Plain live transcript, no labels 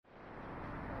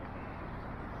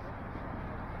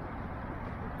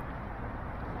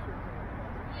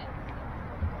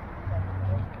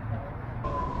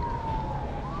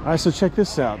All right, so check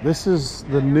this out. This is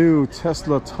the new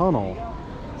Tesla tunnel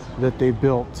that they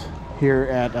built here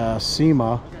at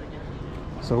SEMA.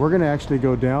 So we're gonna actually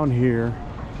go down here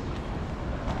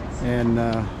and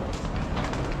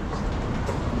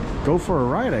go for a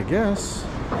ride, I guess.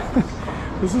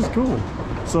 This is cool.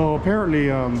 So apparently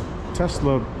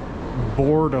Tesla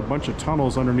bored a bunch of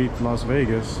tunnels underneath Las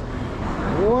Vegas.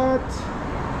 What?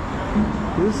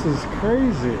 This is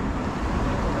crazy.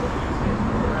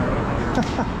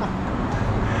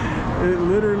 It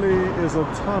literally is a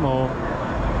tunnel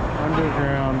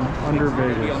underground under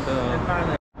Vegas.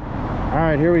 All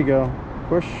right, here we go.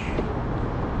 Push.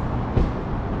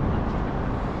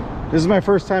 This is my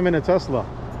first time in a Tesla.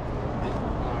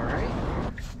 All right.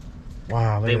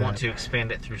 Wow. They want to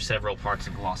expand it through several parts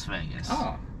of Las Vegas.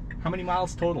 Oh, how many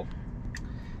miles total?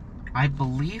 I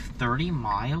believe 30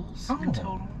 miles in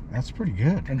total. That's pretty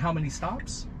good. And how many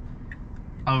stops?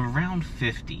 Around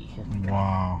 50.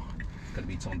 Wow. It's gonna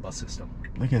be its own bus system.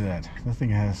 Look at that. That thing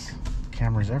has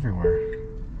cameras everywhere.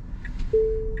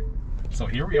 So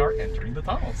here we are entering the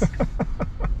tunnels.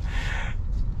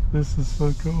 This is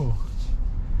so cool.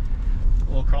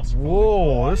 We'll cross.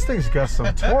 Whoa, this thing's got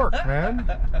some torque, man.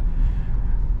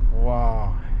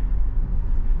 Wow.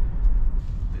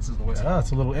 This is the way. Ah,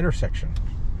 it's a little intersection.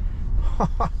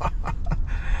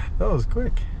 That was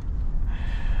quick.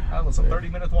 That was a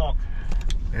 30-minute walk.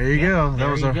 There you go.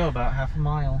 There you go, about half a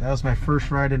mile. That was my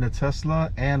first ride in a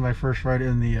Tesla and my first ride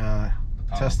in the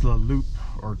Tesla Loop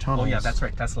or tunnels. Oh yeah, that's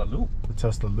right, Tesla Loop. The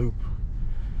Tesla Loop.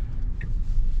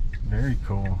 Very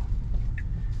cool.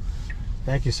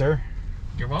 Thank you, sir.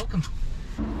 You're welcome.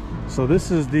 So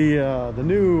this is the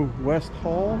new West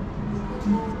Hall,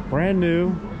 brand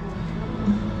new,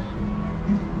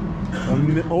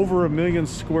 over 1 million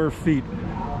square feet.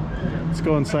 Let's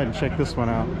go inside and check this one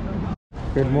out.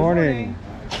 Good morning.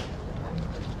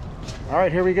 All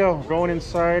right, here we go. Going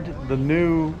inside the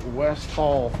new West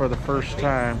Hall for the first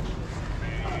time.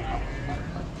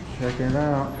 Checking it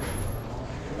out.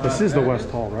 This is the West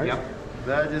Hall, right? Yep.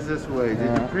 Badges this way.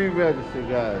 Did you pre-register,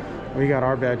 guys? We got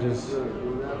our badges.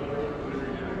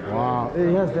 Wow,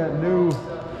 it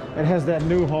has that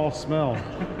new hall smell.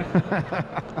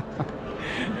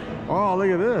 Oh, look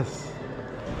at this.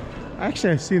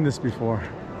 Actually, I've seen this before.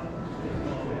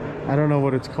 I don't know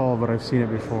what it's called, but I've seen it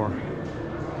before.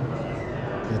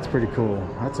 It's pretty cool.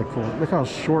 That's a cool. Look how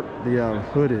short the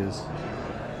hood is.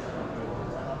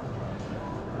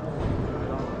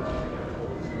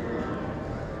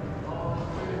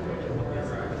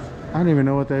 I don't even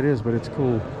know what that is, but it's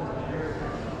cool.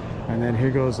 And then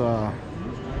here goes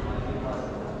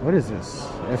what is this?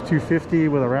 F-250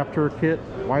 with a Raptor kit,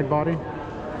 wide body.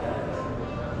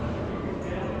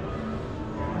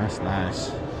 That's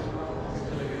nice.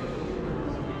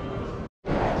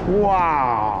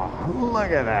 Wow,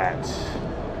 look at that.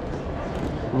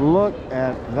 Look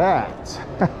at that.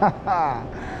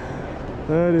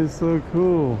 That is so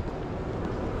cool.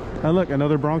 And look,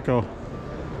 another Bronco.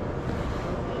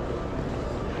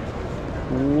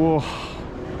 Whoa.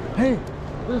 Hey,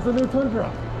 there's the new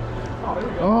Tundra.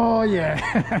 Oh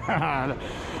yeah.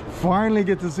 Finally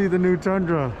get to see the new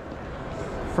Tundra.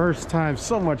 First time.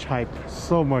 So much hype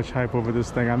over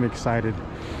this thing. I'm excited.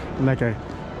 I'm like a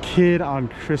kid on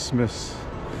Christmas.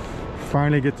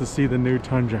 Finally get to see the new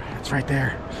Tundra. It's right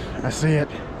there. I see it.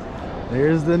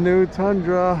 There's the new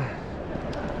Tundra.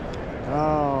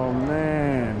 Oh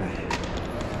man.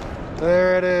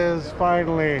 There it is,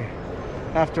 finally.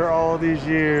 After all these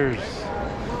years.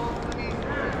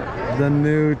 The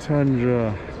new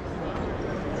Tundra.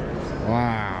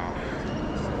 Wow.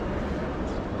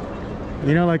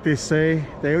 You know, like they say,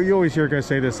 you always hear guys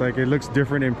say this, like it looks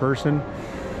different in person.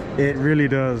 It really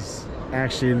does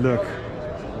actually look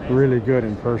really good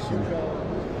in person.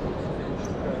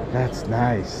 That's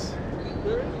nice.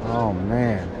 Oh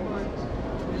man,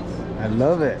 I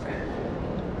love it.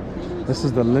 This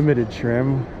is the limited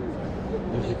trim,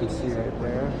 as you can see right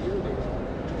there.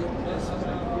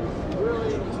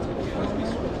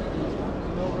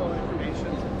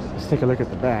 Let's take a look at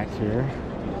the back here.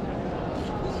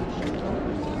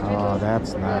 Oh,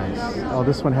 that's nice. Oh,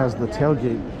 this one has the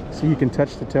tailgate. See, you can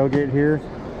touch the tailgate here.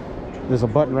 There's a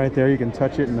button right there. You can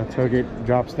touch it and the tailgate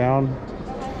drops down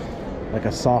like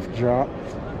a soft drop.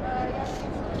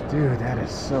 Dude, that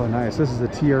is so nice. This is the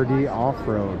TRD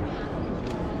off-road.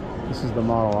 This is the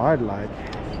model I'd like.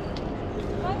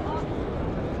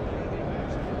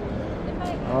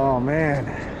 Oh, man.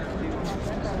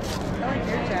 I like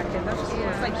your jacket.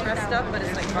 It's like dressed up, but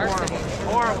it's like varsity.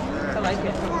 Horrible. I like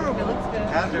it. Horrible. It looks good.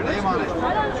 Has your name on it.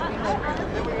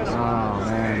 Oh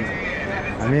man.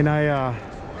 I mean,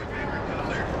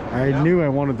 I knew I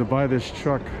wanted to buy this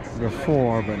truck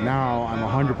before, but now I'm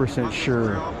 100%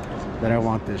 sure that I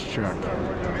want this truck.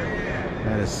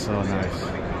 That is so nice.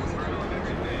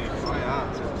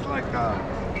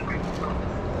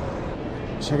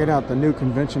 Check it out, the new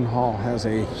convention hall has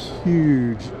a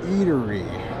huge eatery.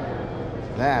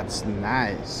 That's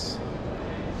nice.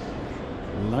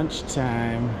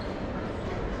 Lunchtime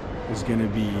is gonna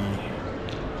be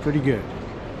pretty good.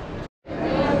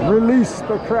 Release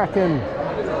the Kraken.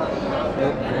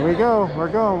 Here we go. We're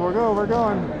going. We're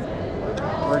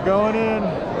going in.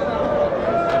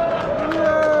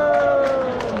 Yay!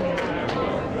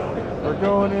 We're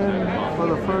going in for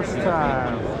the first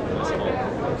time.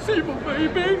 SEMA,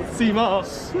 baby! SEMA!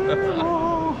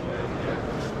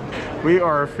 We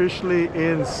are officially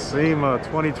in SEMA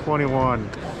 2021.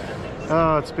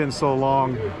 Oh, it's been so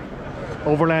long.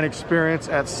 Overland Experience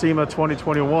at SEMA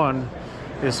 2021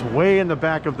 is way in the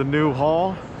back of the new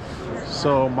hall.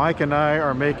 So Mike and I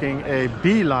are making a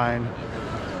beeline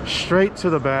straight to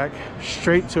the back,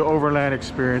 straight to Overland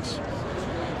Experience,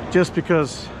 just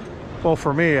because, well,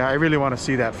 for me, I really want to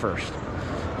see that first.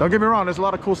 Don't get me wrong, there's a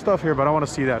lot of cool stuff here, but I want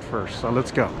to see that first. So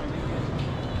let's go.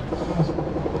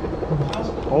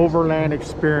 Overland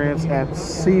Experience at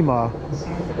SEMA.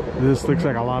 This looks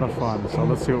like a lot of fun, so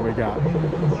let's see what we got.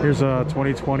 Here's a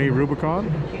 2020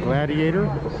 Rubicon Gladiator.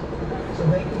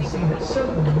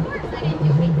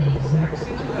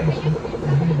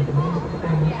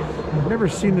 I've never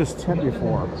seen this tent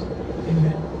before.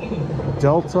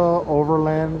 Delta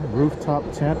Overland rooftop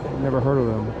tent. Never heard of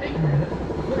them.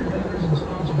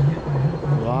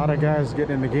 A lot of guys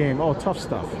getting in the game. Oh, Tough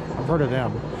Stuff. I've heard of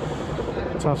them.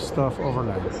 Tough Stuff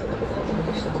Overland.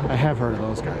 I have heard of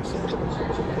those guys.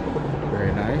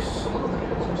 Very nice.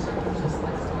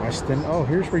 Weston. Oh,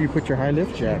 here's where you put your high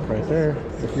lift jack right there.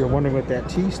 If you're wondering what that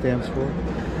T stands for.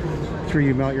 That's where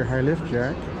you mount your high lift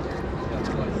jack.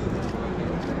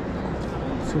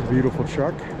 It's a beautiful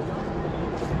truck.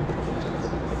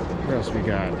 What else we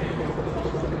got?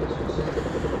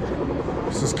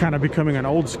 This is kind of becoming an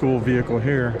old school vehicle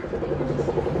here.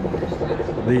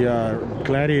 The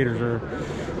Gladiators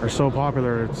are so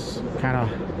popular, it's kind of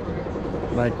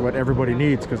like what everybody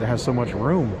needs because it has so much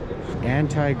room.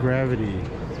 Anti-gravity.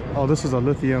 Oh, this is a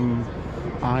lithium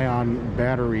ion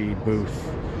battery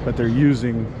booth, but they're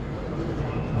using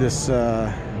this,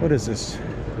 what is this?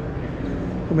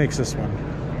 Who makes this one?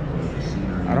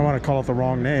 I don't want to call it the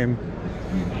wrong name.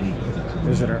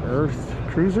 Is it an Earth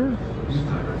Cruiser?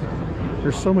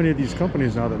 There's so many of these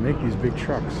companies now that make these big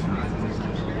trucks.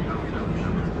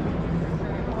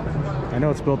 I know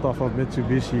it's built off of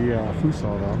Mitsubishi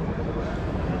Fuso though.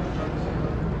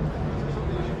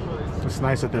 It's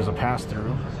nice that there's a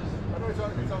pass-through.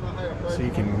 So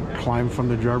you can climb from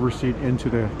the driver's seat into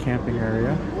the camping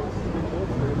area.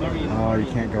 Oh, you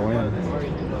can't go in.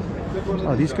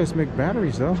 Oh, these guys make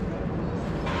batteries though.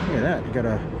 Look at that, you got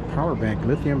a power bank,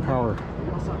 lithium power.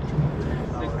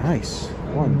 Nice.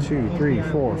 1, 2, 3,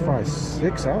 4, 5,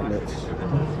 6 outlets.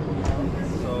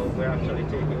 So we're actually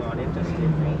taking on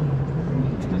interstate.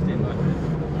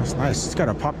 That's nice. It's got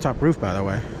a pop-top roof, by the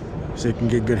way, so you can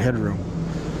get good headroom.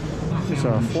 It's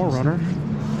a 4Runner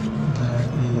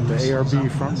with the ARB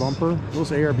front bumper.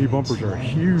 Those ARB bumpers are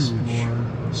huge.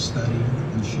 Study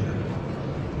and share.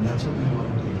 That's what we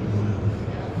want to do.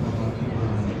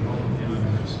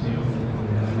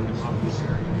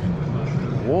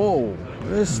 Whoa,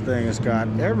 this thing has got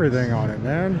everything on it,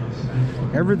 man.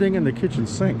 Everything in the kitchen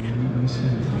sink.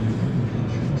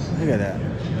 Look at that.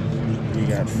 You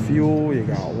got fuel, you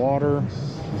got water.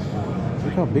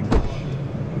 Look how big the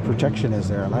protection is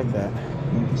there. I like that.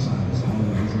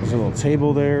 There's a little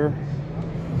table there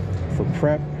for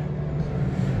prep.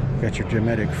 Got your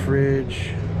Dometic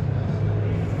fridge.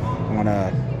 On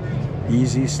a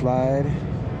easy slide.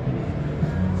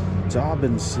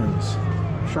 Dobinson's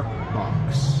truck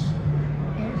box.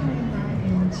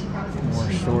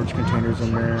 More storage containers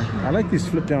in there. I like these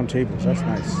flip down tables. That's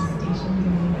nice.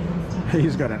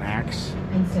 He's got an axe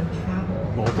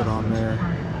bolted on there.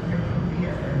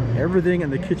 Everything in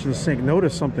the kitchen sink.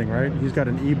 Notice something, right? He's got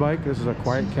an e-bike. This is a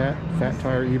Quiet Cat fat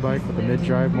tire e-bike with a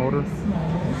mid-drive motor.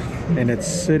 And it's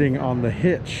sitting on the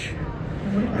hitch.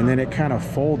 And then it kind of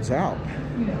folds out.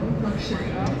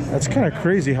 That's kind of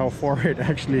crazy how far it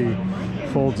actually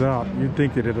folds out. You'd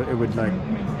think that it would like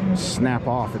snap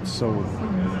off. It's so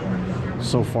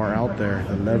far out there.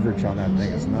 The leverage on that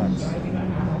thing is nuts.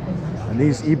 And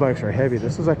these e-bikes are heavy.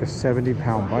 This is like a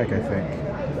 70-pound bike, I think,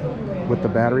 with the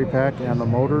battery pack and the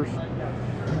motors.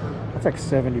 That's like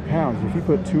 70 pounds. If you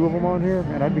put 2 of them on here,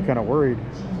 man, I'd be kind of worried.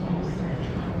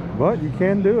 But you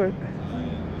can do it.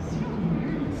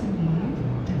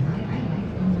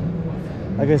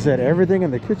 Like I said, everything in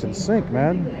the kitchen sink,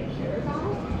 man.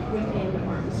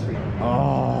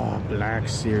 Oh, Black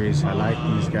Series. I like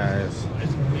these guys.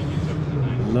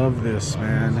 Love this,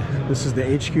 man. This is the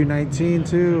HQ19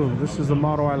 too. This is the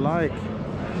model I like.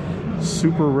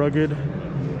 Super rugged.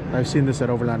 I've seen this at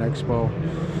Overland Expo.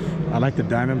 I like the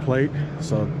diamond plate,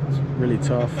 so it's really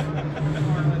tough.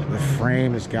 The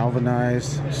frame is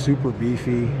galvanized, super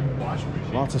beefy.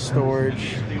 Lots of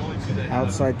storage.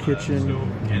 Outside kitchen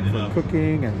for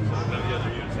cooking and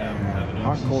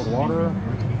hot cold water.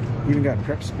 Even got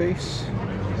prep space.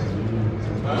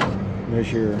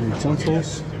 There's your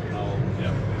utensils.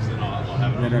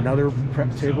 And then another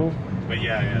prep table.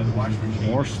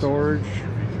 More storage.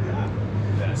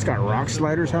 It's got rock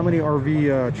sliders. How many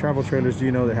RV travel trailers do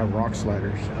you know that have rock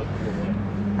sliders?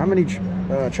 How many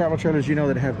travel trailers do you know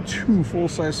that have 2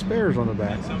 full-size spares on the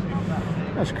back?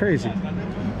 That's crazy.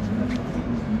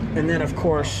 And then of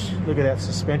course, look at that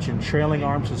suspension, trailing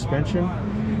arm suspension.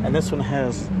 And this one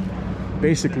has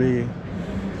basically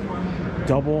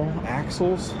double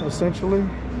axles, essentially.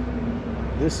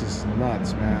 This is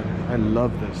nuts, man. I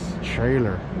love this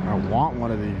trailer. I want one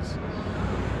of these.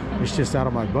 It's just out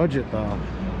of my budget though.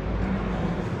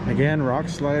 Again, rock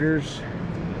sliders,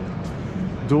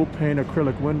 dual pane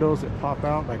acrylic windows that pop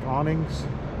out like awnings.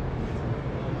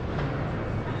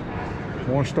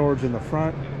 More storage in the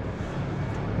front.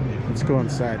 Let's go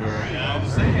inside here. Yeah, I'm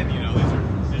just saying, you know,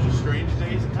 these are strange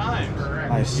days and times.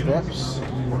 Nice steps.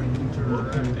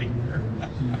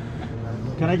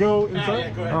 Can I go inside? Yeah,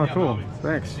 go ahead. Oh, Yeah, cool. Bobby.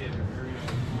 Thanks.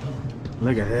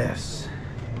 Look at this.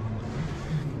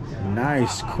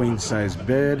 Nice queen size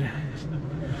bed.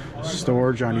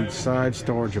 Storage on each side,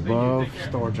 storage above,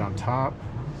 storage on top.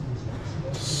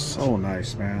 So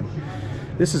nice, man.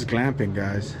 This is glamping,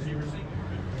 guys.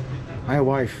 My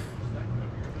wife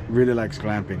really likes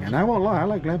glamping, and I won't lie, I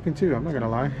like glamping too. I'm not gonna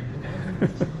lie.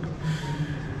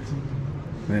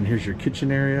 Then here's your kitchen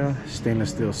area, stainless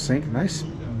steel sink, nice,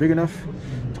 big enough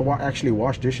to actually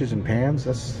wash dishes and pans.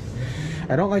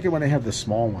 I don't like it when they have the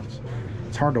small ones.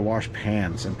 It's hard to wash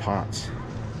pans and pots.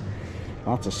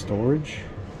 Lots of storage.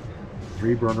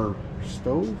 3-burner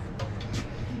stove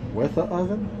with an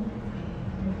oven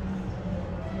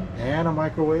and a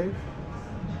microwave.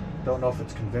 Don't know if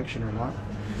it's convection or not.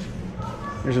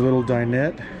 There's a little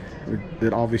dinette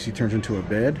that obviously turns into a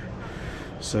bed,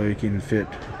 so you can fit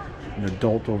an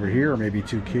adult over here or maybe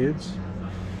 2 kids.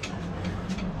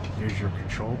 Here's your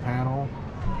control panel,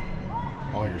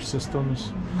 all your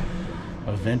systems,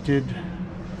 a vented,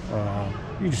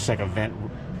 you just like a vent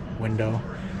window,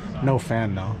 no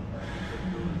fan though.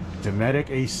 Dometic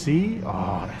AC,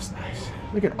 oh that's nice.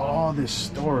 Look at all this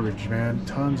storage, man.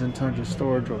 Tons and tons of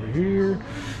storage over here,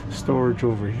 storage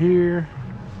over here.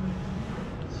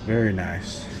 Very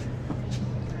nice.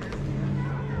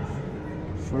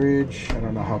 Fridge, I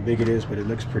don't know how big it is, but it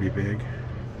looks pretty big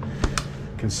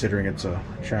considering it's a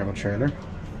travel trailer.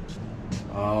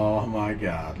 Oh my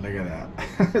god, look at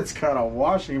that. It's got a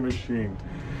washing machine.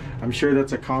 I'm sure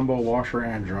that's a combo washer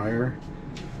and dryer.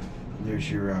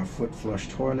 There's your foot flush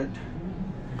toilet.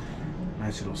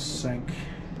 Nice little sink.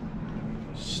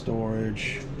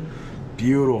 Storage.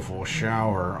 Beautiful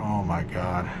shower. Oh my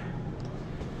god.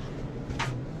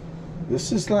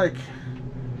 This is like,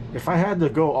 if I had to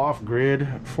go off grid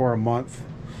for a month,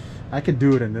 I could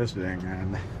do it in this thing,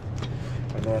 man.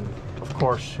 And then, of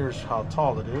course, here's how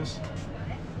tall it is.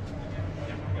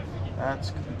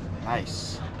 That's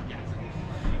nice.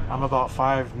 I'm about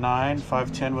 5'9",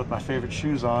 5'10" with my favorite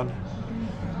shoes on.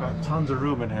 Got tons of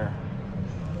room in here.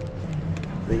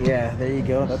 But yeah, there you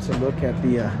go. That's a look at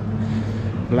the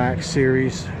Black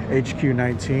Series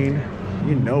HQ19.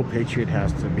 You know Patriot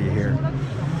has to be here.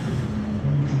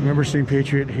 Remember seeing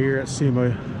Patriot here at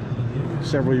SEMA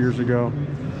several years ago,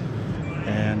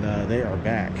 and they are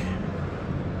back.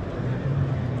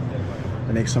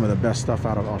 They make some of the best stuff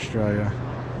out of Australia.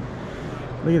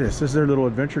 Look at this. This is their little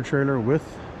adventure trailer with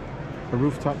a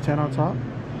rooftop tent on top.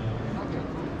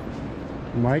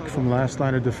 Mike from Last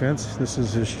Line of Defense. This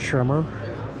is his trimmer.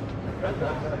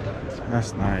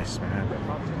 That's nice, man.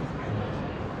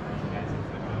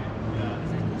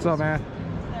 What's up, man?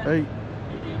 Hey.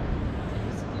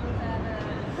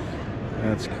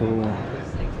 That's cool.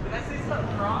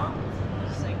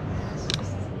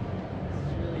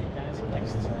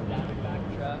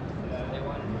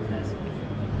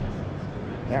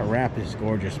 That wrap is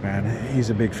gorgeous, man. He's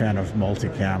a big fan of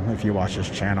multicam if you watch his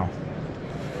channel.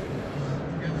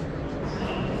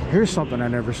 Here's something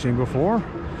I've never seen before.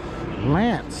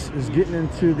 Lance is getting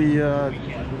into the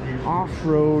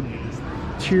off-road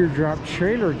teardrop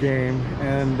trailer game,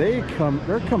 and they're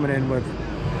coming in with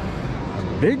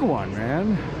a big one,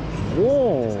 man.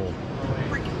 Whoa,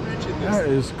 that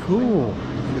is cool.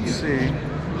 You can see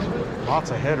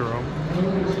lots of headroom.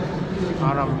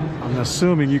 I'm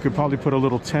assuming you could probably put a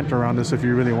little tent around this if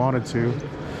you really wanted to.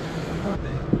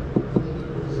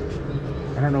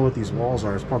 I don't know what these walls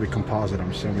are. It's probably composite,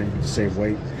 I'm assuming, to save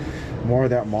weight. More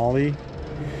of that Molly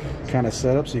kind of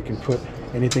setup, so you can put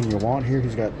anything you want here.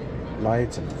 He's got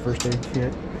lights and first aid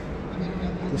kit.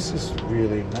 This is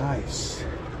really nice.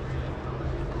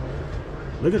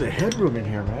 Look at the headroom in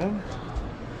here, man.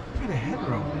 Look at the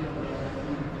headroom.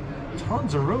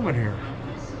 Tons of room in here.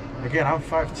 Again, I'm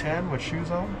 5'10" with shoes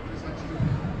on.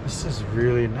 This is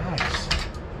really nice.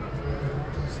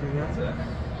 See that?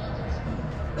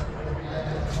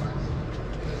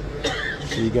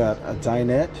 So you got a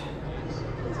dinette.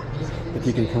 If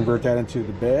you can convert that into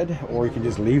the bed, or you can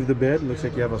just leave the bed. It looks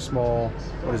like you have a small,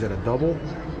 what is it, a double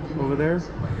over there.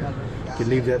 You can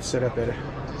leave that set up at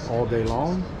all day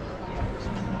long.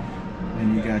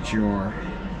 And you got your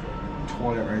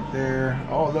toilet right there.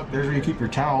 Oh, look, there's where you keep your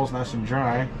towels nice and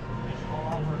dry.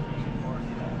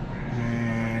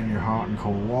 And your hot and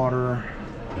cold water.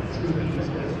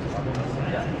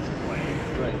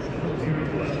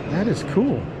 That is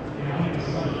cool.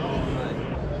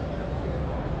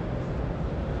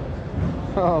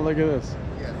 Oh, look at this.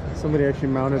 Somebody actually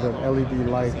mounted an LED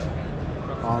light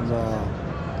on the,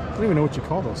 I don't even know what you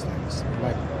call those things.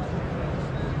 Like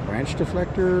branch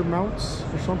deflector mounts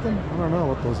or something? I don't know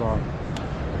what those are.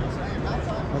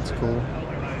 That's cool.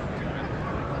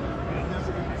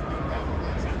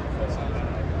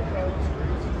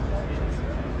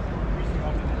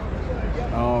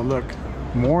 Oh, look.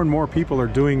 More and more people are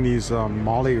doing these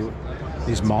Molly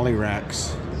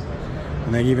racks.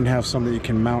 And they even have some that you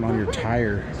can mount on your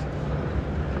tire.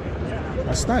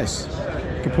 That's nice.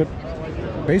 You can put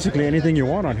basically anything you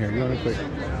want on here. You want to put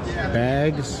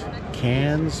bags,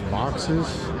 cans, boxes.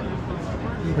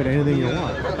 You can put anything you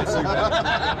want.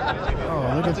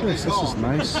 Oh, look at this. This is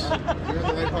nice.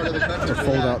 It's a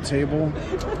fold-out table.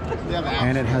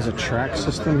 And it has a track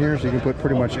system here, so you can put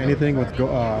pretty much anything with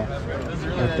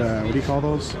what do you call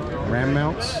those? Ram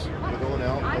mounts.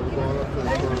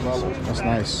 That's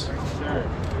nice.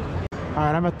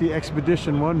 Alright, I'm at the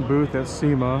Expedition 1 booth at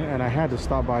SEMA, and I had to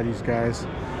stop by these guys.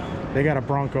 They got a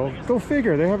Bronco. Go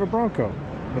figure, they have a Bronco.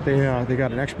 But they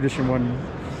got an Expedition 1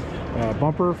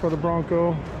 bumper for the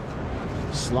Bronco,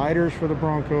 sliders for the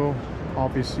Bronco,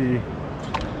 obviously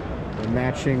the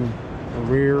matching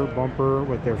rear bumper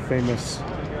with their famous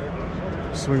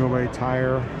swing away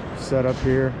tire setup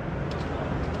here.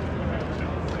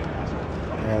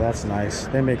 Yeah, that's nice.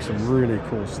 They make some really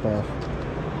cool stuff.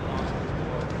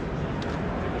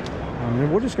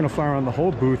 We're just gonna fly around the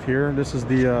whole booth here. This is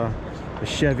the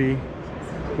Chevy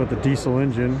with the diesel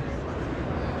engine.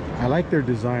 I like their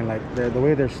design, like the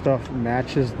way their stuff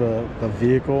matches the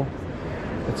vehicle.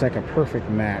 It's like a perfect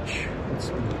match.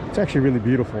 It's actually really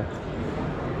beautiful.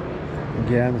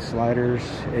 Again, the sliders,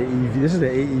 AEV. This is the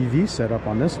AEV setup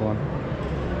on this one.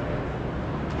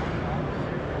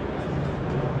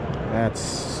 That's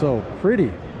so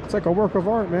pretty. It's like a work of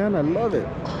art, man. I love it.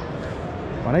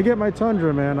 When I get my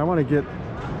Tundra, man, I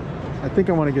think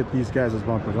I want to get these guys as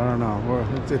bumpers. I don't know.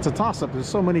 It's a toss-up. There's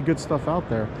so many good stuff out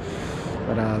there.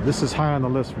 But this is high on the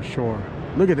list for sure.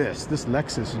 Look at this. This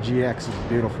Lexus GX is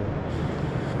beautiful.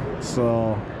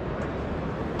 So,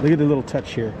 look at the little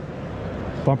touch here.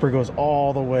 Bumper goes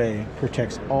all the way.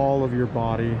 Protects all of your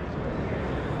body.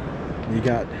 You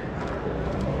got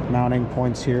mounting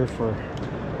points here for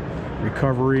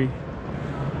recovery.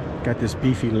 Got this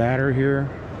beefy ladder here.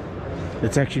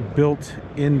 It's actually built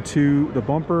into the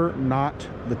bumper, not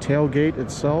the tailgate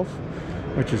itself,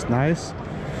 which is nice.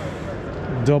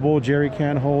 Double jerry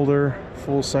can holder,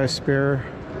 full-size spare.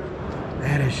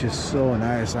 That is just so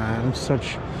nice. I'm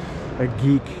such a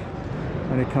geek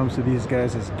when it comes to these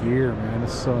guys' gear, man.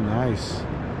 It's so nice.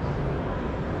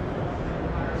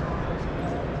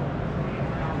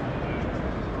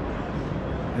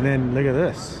 And then look at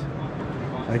this.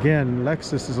 Again,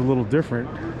 Lexus is a little different.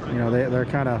 You know,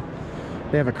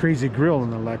 they have a crazy grill in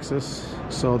the Lexus,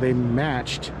 so they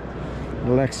matched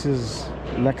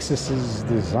Lexus's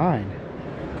design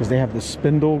because they have the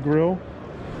spindle grill.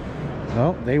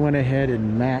 Well, they went ahead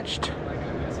and matched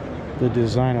the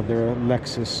design of their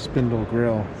Lexus spindle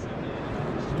grill.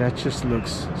 That just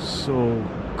looks so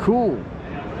cool.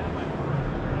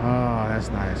 Oh, that's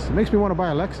nice. It makes me want to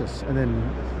buy a Lexus and then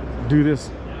do this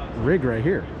rig right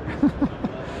here.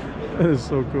 That is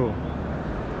so cool.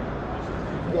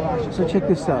 So check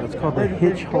this out. It's called the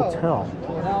Hitch Hotel.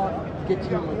 get to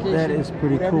your location. That is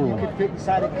pretty Whatever cool. you could fit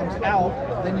inside it comes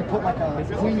out. Then you put like a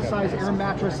queen size air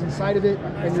mattress inside of it,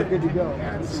 and you're good to go.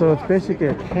 So it's basically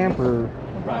a camper.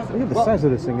 Look at the size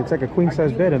of this thing. It's like a queen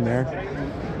size bed in there,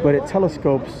 but it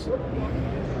telescopes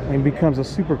and becomes a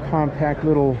super compact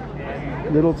little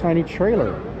tiny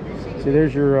trailer. See,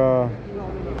 there's your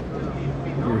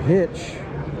hitch.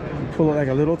 You pull it like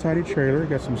a little tiny trailer.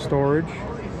 Got some storage,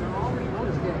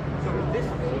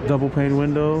 double pane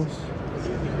windows.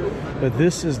 But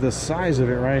this is the size of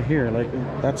it right here. Like,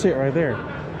 that's it right there.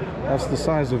 That's the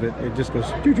size of it. It just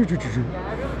goes.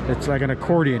 It's like an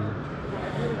accordion.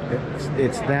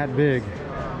 It's that big.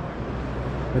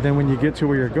 But then when you get to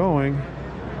where you're going,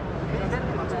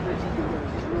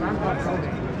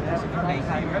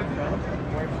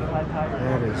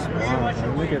 that is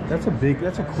wow. Look at that's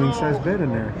a queen size bed in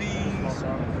there.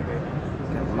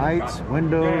 Got lights,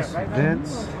 windows,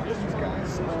 vents.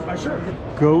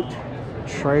 Goat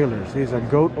trailers. These are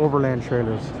goat overland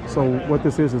trailers. So what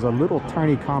this is a little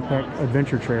tiny compact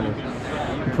adventure trailer.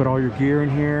 You put all your gear in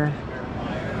here.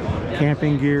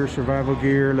 Camping gear, survival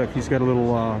gear. Look, he's got a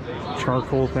little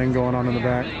charcoal thing going on in the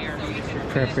back.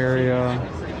 Prep area.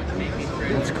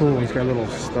 That's cool. He's got a little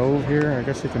stove here. I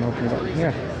guess you can open it up.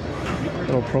 Yeah.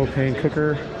 Little propane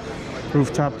cooker.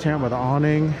 Rooftop tent with an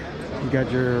awning. You got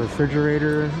your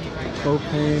refrigerator,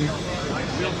 propane,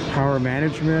 power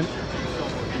management.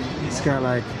 It's got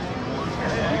like,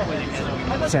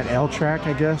 it's that L-track,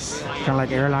 I guess. Kind of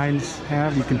like airlines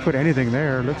have. You can put anything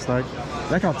there, it looks like.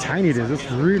 Look how tiny it is. It's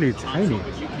really tiny.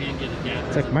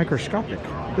 It's like microscopic.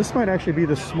 This might actually be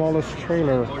the smallest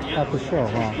trailer at the show,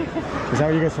 huh? Is that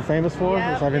what you guys are famous for?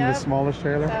 Yep, is having the smallest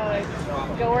trailer? So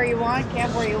go where you want,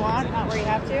 camp where you want, not where you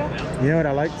have to. You know what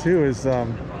I like too is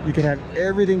you can have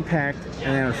everything packed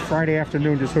and then on Friday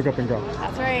afternoon just hook up and go.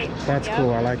 That's right. That's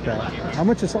cool. I like that. How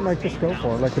much does something like this go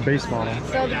for? Like the base model?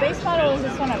 So the base model is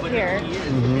this one up here.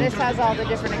 This has all the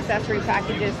different accessory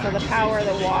packages, so the power,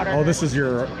 the water. Oh, this is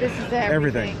your This is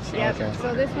everything. Yep. Okay.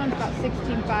 So this one's about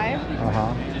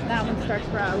 $16,500. That one starts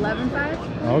for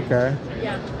 $11,500. Okay.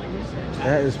 Yeah.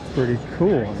 That is pretty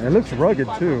cool. It looks rugged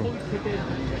too.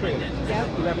 Yep. Yep.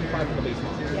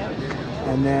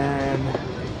 And then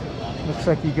looks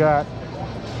like you got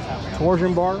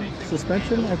torsion bar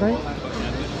suspension, I think.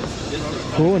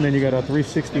 Cool. And then you got a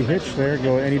 360 hitch there,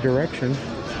 go any direction.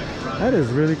 That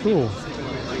is really cool.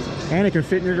 And it can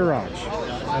fit in your garage.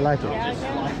 I like it.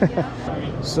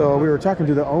 So we were talking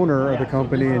to the owner of the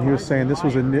company, and he was saying this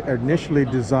was initially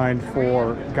designed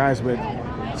for guys with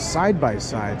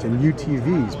side-by-sides and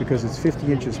UTVs because it's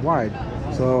 50 inches wide.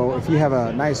 So if you have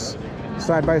a nice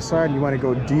side-by-side and you want to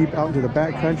go deep out into the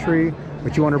backcountry,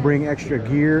 but you want to bring extra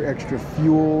gear, extra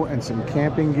fuel, and some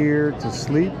camping gear to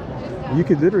sleep, you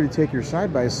could literally take your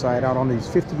side-by-side out on these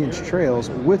 50-inch trails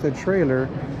with a trailer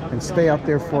and stay out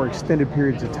there for extended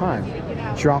periods of time.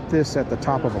 Drop this at the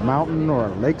top of a mountain or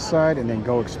a lakeside and then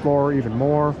go explore even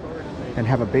more and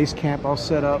have a base camp all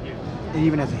set up. It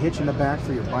even has a hitch in the back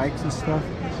for your bikes and stuff.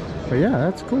 But yeah,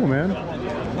 that's cool, man.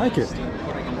 I like it.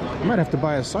 I might have to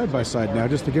buy a side-by-side now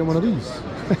just to get one of these.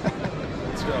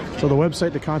 So the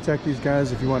website to contact these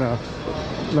guys if you want to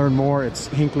learn more, it's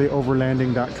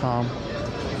hinklyoverlanding.com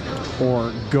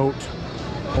or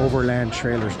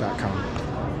goatoverlandtrailers.com.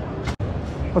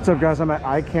 What's up, guys? I'm at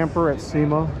iCamper at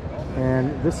SEMA,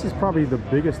 and this is probably the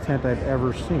biggest tent I've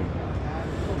ever seen.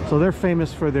 So they're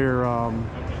famous for their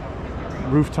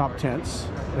rooftop tents.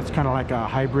 It's kind of like a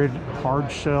hybrid hard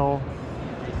shell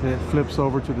that flips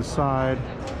over to the side,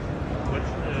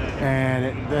 and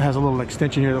it has a little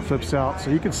extension here that flips out, so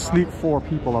you can sleep 4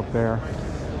 people up there,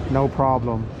 no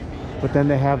problem. But then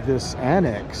they have this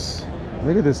annex.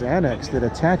 Look at this annex that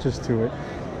attaches to it.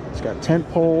 It's got tent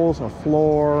poles, a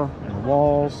floor, and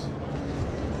walls,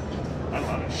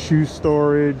 shoe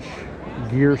storage,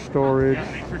 gear storage.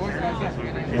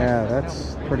 Yeah,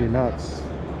 that's pretty nuts.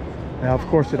 Now, of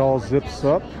course, it all zips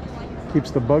up,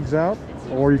 keeps the bugs out,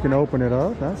 or you can open it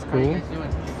up. That's cool.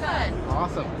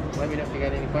 Awesome. Let me know if you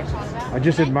got any questions. I'm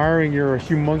just admiring your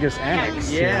humongous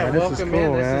annex. Yeah, this welcome is cool,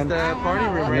 in. This man. is the party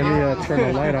room right here. Let me turn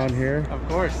the light on here. Of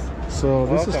course. So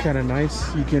this is Welcome. kind of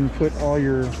nice. You can put all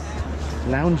your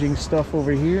lounging stuff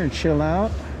over here and chill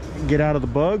out. Get out of the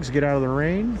bugs, get out of the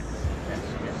rain.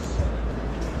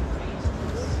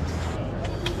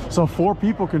 So 4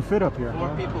 people can fit up here.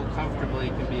 4 people comfortably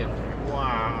can be up there.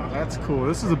 Wow, that's cool.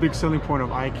 This is a big selling point of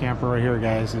iCamper right here,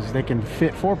 guys, is they can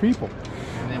fit 4 people.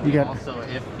 And then You we got- also,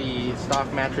 if the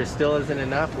stock mattress still isn't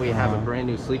enough, we have a brand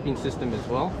new sleeping system as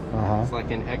well. It's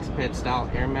like an X-Ped style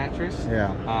air mattress.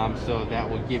 Yeah. So that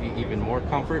will give you even more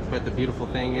comfort. But the beautiful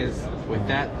thing is with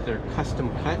that, they're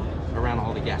custom cut around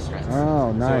all the gas struts.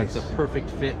 Oh, nice. So it's a perfect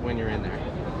fit when you're in there.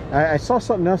 I saw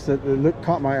something else that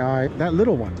caught my eye. That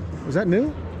little one. Was that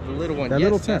new? The little one, that yes,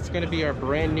 little tent. that's going to be our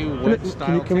brand new wedge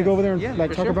style. Can we go over there and yeah,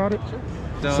 like talk sure. about it? Sure.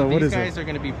 So what these is guys are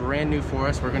going to be brand new for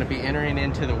us. We're going to be entering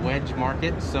into the wedge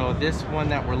market. So this one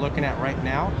that we're looking at right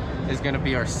now is going to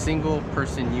be our single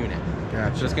person unit.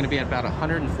 Gotcha. So it's going to be at about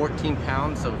 114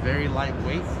 pounds, so very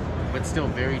lightweight, but still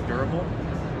very durable.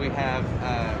 We have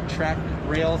track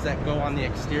rails that go on the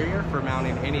exterior for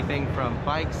mounting anything from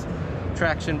bikes,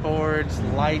 traction boards,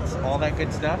 lights, all that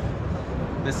good stuff.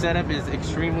 The setup is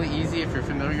extremely easy if you're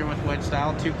familiar with wedge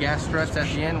style. 2 gas struts at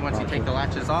the end. Once you take the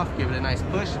latches off, give it a nice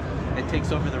push, it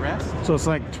takes over the rest. So it's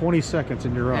like 20 seconds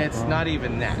and you're up. It's not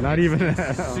even that. Not even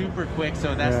that. Super quick,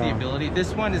 so that's the ability.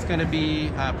 This one is going to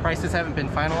be, prices haven't been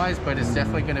finalized, but it's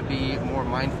definitely going to be more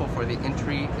mindful for the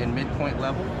entry and midpoint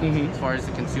level as far as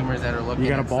the consumers that are looking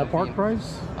at. You got a ballpark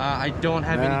price? I don't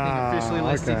have anything officially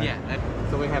listed yet.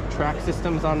 So we have track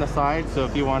systems on the side, so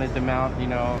if you wanted to mount, you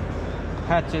know,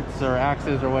 hatchets or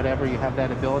axes or whatever, you have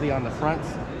that ability on the fronts.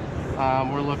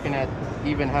 We're looking at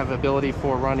even have ability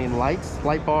for running lights,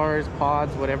 light bars,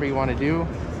 pods, whatever you want to do.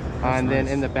 And then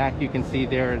in the back you can see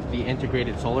there the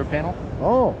integrated solar panel.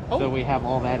 So we have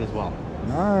all that as well.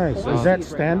 Nice. Is that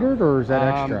standard or is that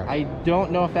extra? I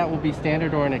don't know if that will be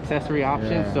standard or an accessory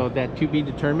option, so that to be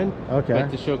determined. Okay.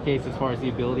 But to showcase as far as the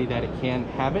ability that it can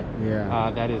have it,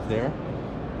 that is there.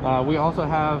 We also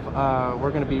have,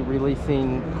 we're going to be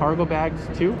releasing cargo bags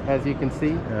too, as you can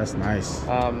see. That's nice.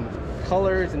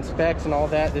 Colors and specs and all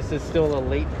that. This is still a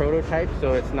late prototype,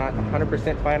 so it's not 100%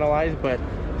 finalized, but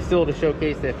still to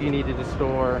showcase that if you needed to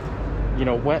store, you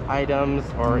know, wet items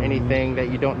or anything that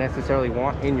you don't necessarily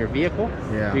want in your vehicle,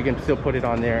 you can still put it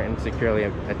on there and securely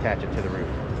attach it to the roof.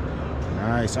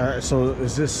 Nice. So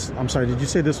is this, I'm sorry, did you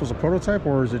say this was a prototype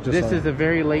or is it just This is a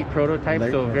very late prototype,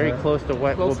 so very close to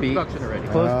what will be production already.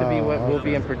 Close to be what will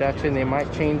be in production. They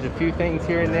might change a few things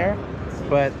here and there,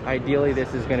 but ideally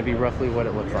this is going to be roughly what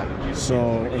it looks like.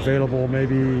 So available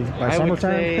maybe by summertime? I would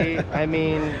say, I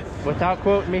mean, without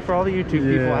quoting me for all the YouTube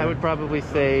people, I would probably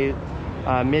say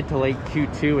mid to late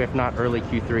Q2, if not early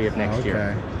Q3 of next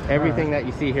year. Everything that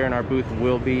you see here in our booth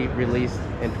will be released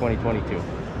in 2022.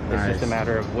 It's just a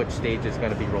matter of which stage is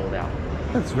going to be rolled out.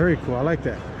 That's very cool. I like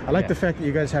that. I like the fact that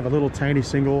you guys have a little tiny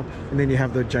single and then you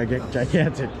have the gigantic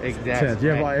tent. You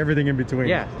have everything in between.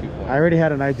 Yeah. I already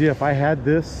had an idea. If I had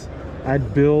this,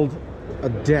 I'd build a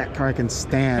deck where I can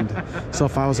stand. So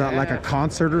if I was at like a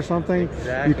concert or something,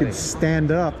 you could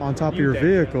stand up on top of your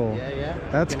vehicle.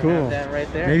 That's cool. That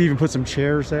right there. Maybe even put some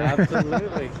chairs there.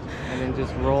 Absolutely. And then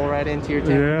just roll right into your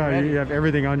tent. Yeah, you have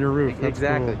everything on your roof. That's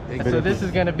exactly. Cool. So this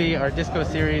is going to be our Disco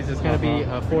series. It's going to be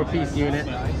a 4-piece unit.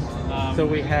 So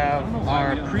we have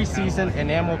our pre-season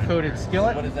enamel coated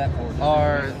skillet,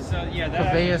 our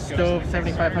Cavea stove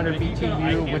 7500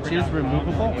 BTU, which is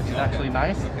removable, which is actually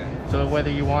nice. So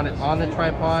whether you want it on the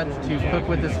tripod to cook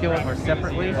with the skillet or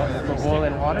separately for oil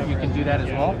and water, you can do that as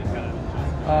well.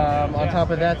 On top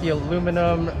of that, the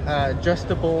aluminum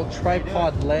adjustable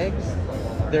tripod legs.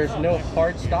 There's no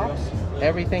hard stops.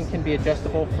 Everything can be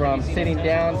adjustable from sitting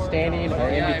down, standing, or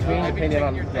in between, depending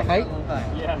on the height.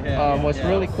 What's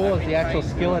really cool is the actual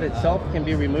skillet itself can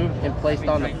be removed and placed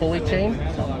on the pulley chain,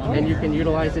 and you can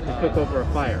utilize it to cook over a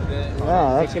fire.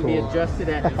 Oh, that's it can be adjusted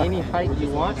at any height you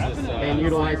want and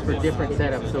utilized for different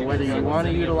setups. So whether you want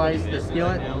to utilize the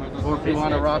skillet or if you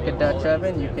want to rock a Dutch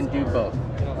oven, you can do both.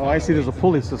 Oh, I see. There's a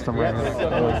pulley system right here. There's a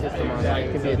pulley system on that.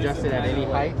 It can be adjusted at any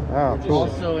height. Oh, cool.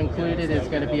 Also included is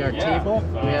going to be our table.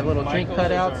 We have little drink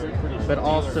cutouts, but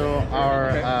also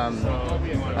our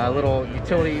little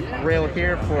utility rail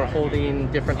here for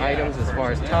holding different items as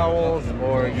far as towels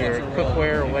or your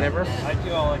cookware or whatever.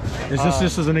 Is this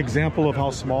just as an example of how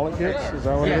small it gets? Is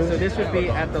that what it is? So this would be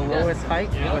at the lowest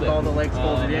height with all the legs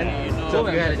folded in. So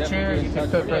if you had a chair, you could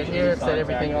cook right here, set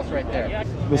everything else right there.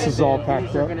 This is all packed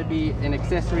These are up? going to be an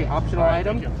accessory optional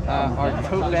item. Our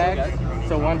tote bags,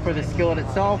 so one for the skillet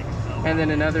itself, and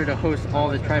then another to host all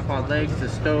the tripod legs, the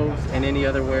stoves, and any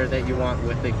other ware that you want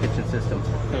with the kitchen system.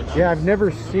 Yeah, I've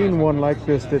never seen one like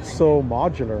this that's so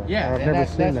modular. Yeah, I've never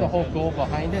seen that's that. the whole goal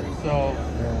behind it. So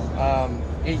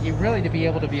you really to be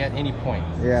able to be at any point.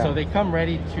 Yeah. So they come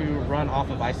ready to run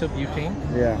off of isobutane.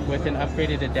 Yeah. With an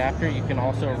upgraded adapter, you can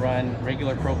also run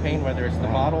regular propane, whether it's the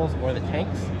bottles or the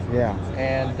tanks. Yeah.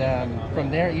 And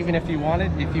from there, even if you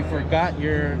wanted, if you forgot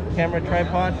your camera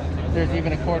tripod, there's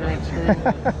even a 1/4-inch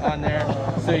screw on there,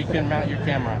 so you can mount your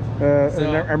camera.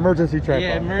 An emergency tripod.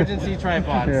 Yeah, emergency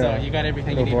tripod. Yeah. So you got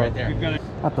everything you need right there.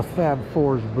 At the Fab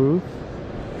Fours booth.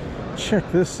 Check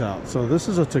this out. So this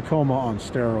is a Tacoma on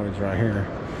steroids right here.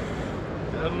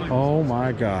 Oh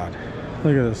my God.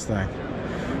 Look at this thing.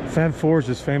 Fab Fours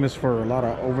is famous for a lot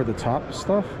of over-the-top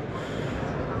stuff,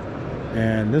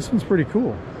 and this one's pretty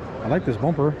cool. I like this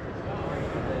bumper.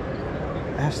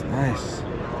 That's nice.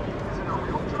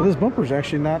 So this bumper's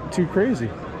actually not too crazy,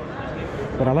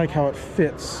 but I like how it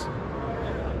fits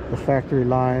the factory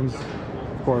lines.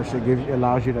 Of course, it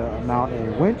allows you to mount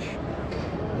a winch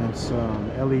and some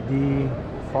LED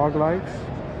fog lights.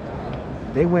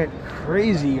 They went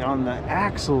crazy on the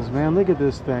axles, man. Look at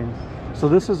this thing. So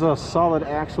this is a solid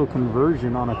axle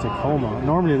conversion on a Tacoma.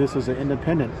 Normally this is an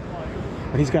independent,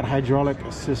 but he's got hydraulic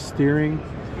assist steering.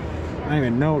 I don't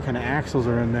even know what kind of axles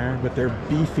are in there, but they're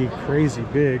beefy, crazy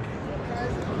big.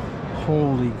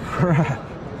 Holy crap.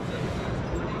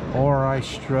 RI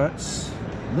struts.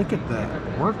 Look at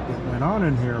that work that went on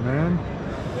in here, man.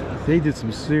 They did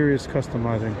some serious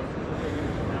customizing.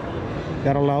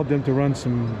 That allowed them to run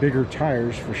some bigger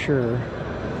tires for sure.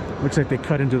 Looks like they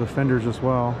cut into the fenders as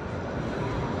well.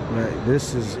 But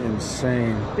this is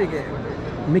insane. Big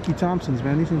Mickey Thompsons,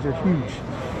 man. These things are huge.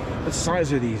 What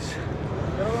size are these?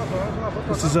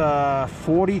 This is a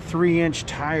 43-inch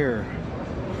tire.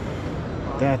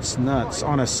 That's nuts.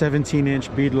 On a 17-inch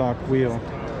beadlock wheel.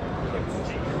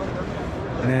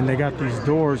 And then they got these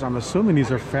doors. I'm assuming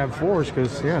these are Fab Fours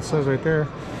because, yeah, it says right there.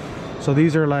 So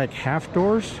these are like half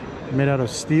doors made out of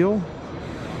steel.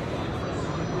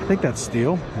 I think that's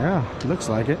steel. Yeah, looks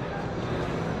like it.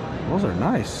 Those are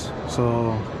nice.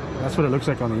 So that's what it looks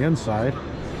like on the inside.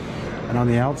 And on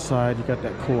the outside, you got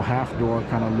that cool half door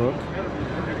kind of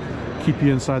look. Keep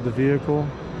you inside the vehicle.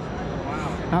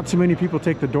 Not too many people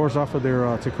take the doors off of their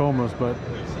Tacomas, but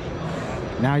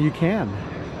now you can.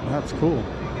 That's cool.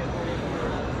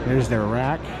 There's their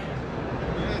rack.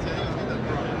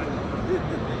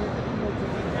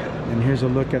 And here's a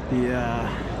look at the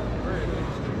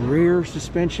rear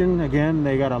suspension. Again,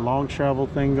 they got a long travel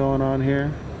thing going on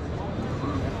here.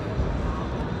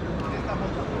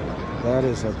 That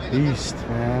is a beast,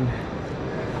 man.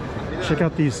 Check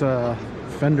out these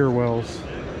fender wells.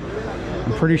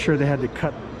 I'm pretty sure they had to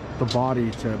cut the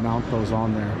body to mount those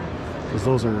on there, because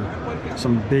those are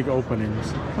some big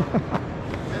openings.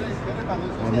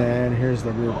 And then here's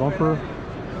the rear bumper.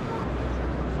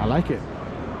 I like it.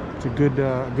 It's a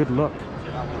good look.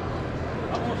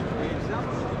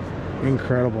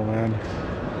 Incredible, man.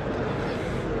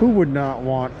 Who would not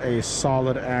want a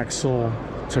solid axle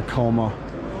Tacoma?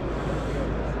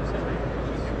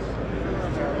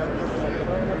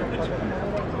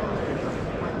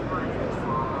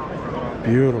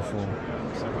 Beautiful.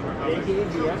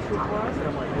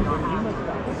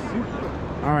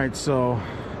 All right, so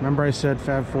remember I said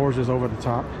Fab Fours is over the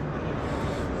top.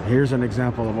 Here's an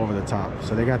example of over the top.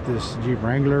 So they got this Jeep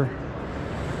Wrangler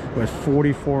with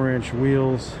 44-inch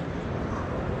wheels.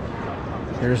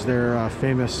 Here's their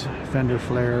famous fender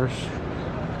flares.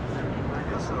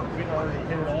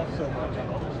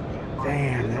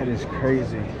 Damn, that is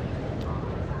crazy.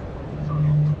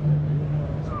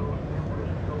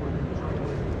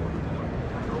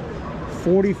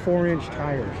 "44-inch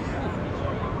tires.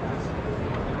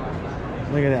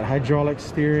 Look at that hydraulic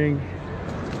steering.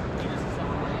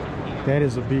 That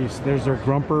is a beast. There's their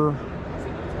grumper.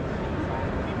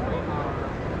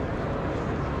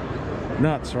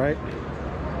 Nuts, right?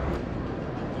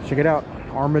 Check it out.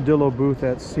 Armadillo booth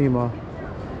at SEMA.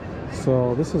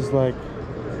 So this is like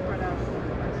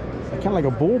kind of like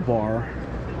a bull bar.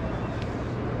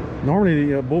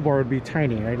 Normally the bull bar would be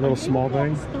tiny, right? Little small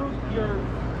thing.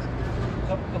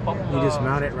 You just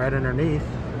mount it right underneath,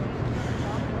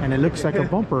 and it looks like a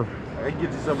bumper.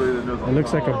 It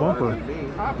looks like a bumper.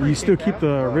 You still keep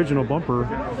the original bumper,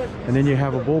 and then you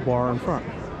have a bull bar in front.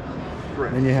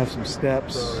 Then you have some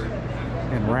steps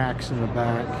and racks in the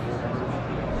back.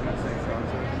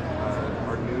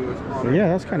 So yeah,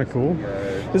 that's kind of cool.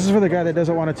 This is for the guy that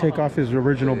doesn't want to take off his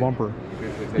original bumper.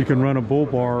 You can run a bull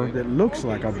bar that looks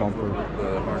like a bumper.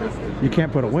 You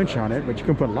can't put a winch on it, but you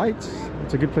can put lights.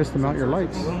 It's a good place to mount your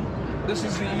lights. This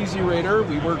is the Easy Raider.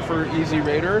 We work for Easy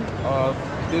Raider.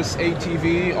 This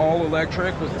ATV, all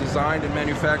electric, was designed and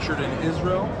manufactured in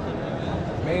Israel,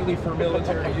 mainly for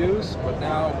military use, but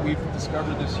now we've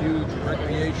discovered this huge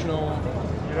recreational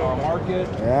market.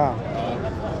 Yeah.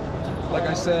 Like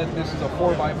I said, this is a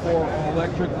 4x4 all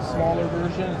electric. The smaller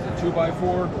version is a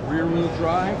 2x4 rear wheel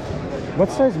drive. What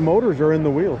size motors are in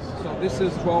the wheels? So this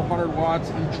is 1,200 watts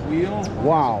each wheel.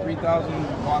 Wow.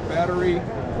 3,000 watt battery.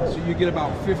 So you get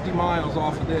about 50 miles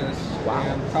off of this. Wow.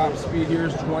 And top speed here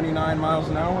is 29 miles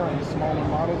an hour. On the smaller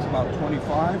models, about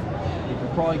 25. You can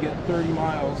probably get 30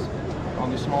 miles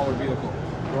on the smaller vehicle.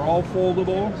 They're all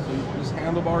foldable, so this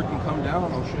handlebar can come down.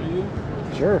 I'll show you.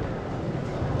 Sure.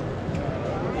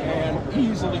 And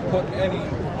easily put any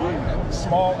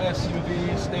small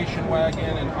SUV, station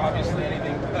wagon, and obviously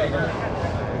anything bigger.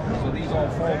 So these all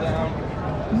fold down.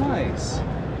 Nice.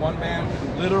 One man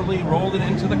can literally roll it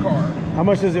into the car. How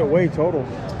much does it weigh total?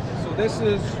 So this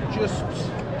is just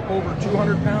over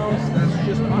 200 pounds. That's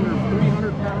just under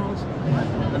 300 pounds.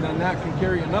 And then that can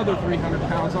carry another 300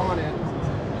 pounds on it.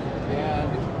 And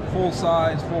full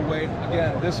size, full weight.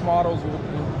 Again, this model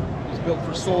was built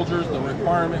for soldiers. The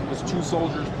requirement was 2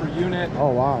 soldiers per unit.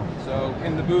 Oh, wow. So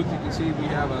in the booth, you can see we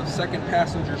have a second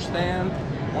passenger stand,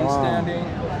 one standing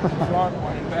in front,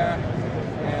 one in back,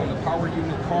 and the power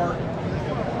unit cart.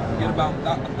 You get about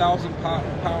 1,000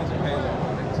 pounds of payload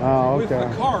on it. Oh, okay.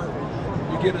 With the cart,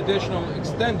 you get additional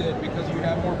extended because you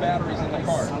have more batteries in the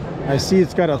cart. I see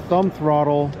it's got a thumb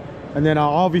throttle and then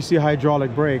obviously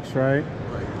hydraulic brakes, right?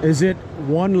 Is it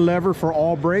one lever for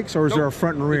all brakes, or is there a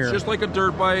front and rear? It's just like a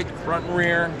dirt bike, front and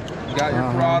rear. You got your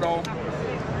throttle,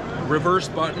 reverse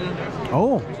button.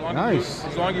 Oh,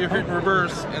 As long as you're hitting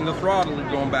reverse and the throttle is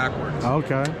going backwards.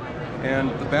 Okay. And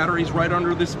the battery's right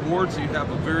under this board, so you have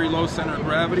a very low center of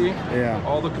gravity. Yeah.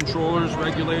 All the controllers,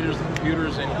 regulators, the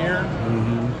computers in here.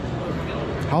 Mm-hmm.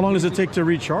 How long does it take to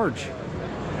recharge?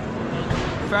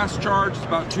 Fast charge is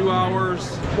about 2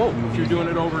 hours. Whoa. If you're doing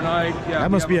it overnight, yeah.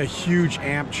 That must be a huge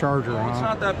amp charger, huh? It's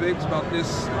not that big. It's about this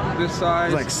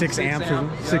size. It's like 6 amps or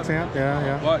 6 amp?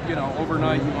 Yeah. But you know,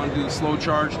 overnight you want to do the slow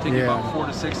charge. Take about 4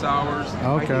 to 6 hours. Okay.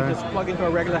 I can just plug into a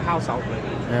regular house outlet.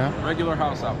 Yeah. Regular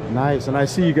house outlet. Nice. And I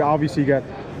see you got, obviously you got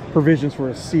provisions for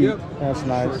a seat. Yep. That's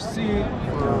nice. For a seat,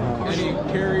 for any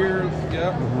carrier,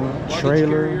 luggage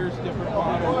trailer. carriers, different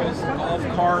models, golf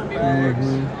cart bags.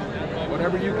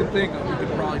 Whatever you can think of, you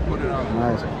could probably put it on.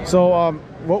 Nice. So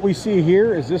what we see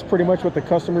here, is this pretty much what the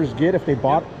customers get if they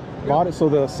bought it? So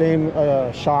the same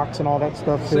shocks and all that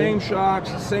stuff too? Same shocks,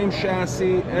 same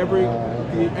chassis.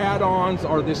 The add-ons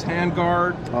are this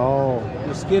handguard. Oh.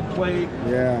 The skid plate.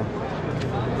 Yeah.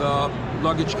 The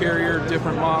luggage carrier,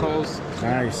 different models.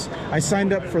 Nice. I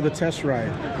signed up for the test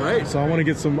ride. Great. So I want to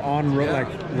get some like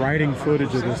riding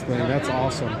footage of this thing. That's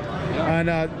awesome. And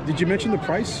did you mention the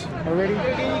price already?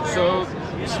 So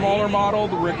the smaller model,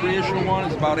 the recreational one,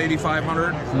 is about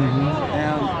 $8,500,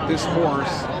 and this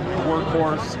horse, the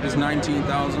workhorse, is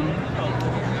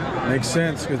 $19,000. Makes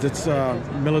sense because it's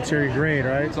military grade,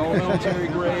 right? It's all military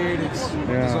grade. It's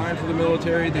designed for the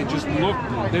military. They just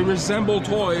they resemble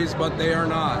toys, but they are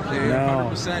not. They are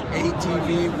 100%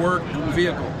 ATV work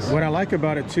vehicles. What I like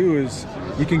about it too is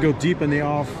you can go deep in the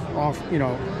off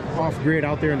grid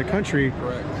out there in the country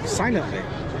silently.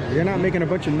 You're not making a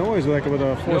bunch of noise with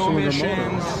a 4-cylinder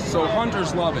motor. So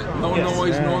hunters love it. No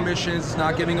noise, no emissions,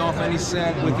 not giving off any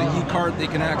scent. With the e-cart, they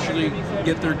can actually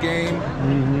get their game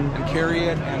and carry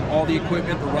it, and all the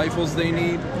equipment, the rifles they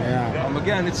need. Yeah.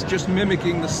 Again, it's just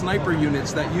mimicking the sniper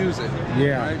units that use it.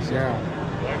 Yeah, right? So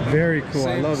very cool.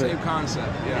 I love it. Same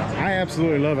concept, I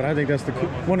absolutely love it. I think that's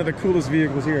one of the coolest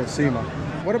vehicles here at SEMA.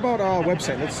 What about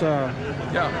website? Let's we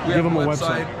give have them a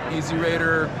website.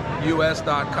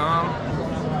 EasyRaiderUS.com.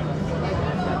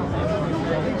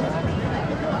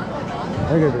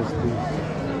 Look at this piece.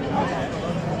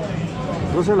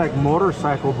 Those are like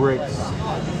motorcycle brakes.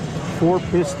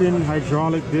 4-piston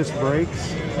hydraulic disc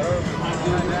brakes.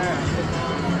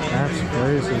 That's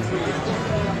crazy.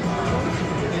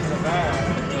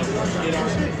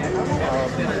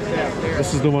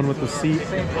 This is the one with the seat.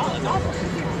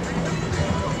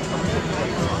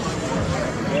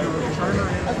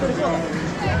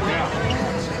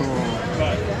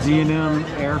 D&M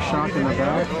air shock in the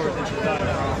back.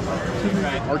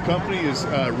 Our company is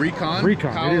Recon.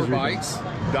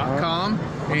 Powerbikes.com,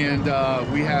 and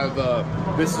we have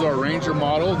this is our Ranger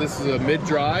model. This is a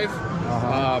mid-drive,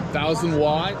 1,000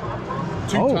 watt,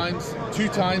 two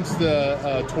times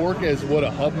the torque as what a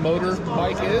hub motor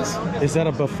bike is. Is that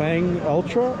a Bafang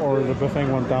Ultra or the Bafang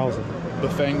 1000?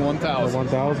 Bafang 1000.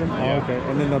 1000? Yeah. Oh, okay.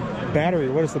 And then the battery,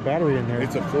 what is the battery in there?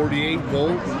 It's a 48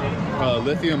 volt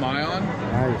lithium ion.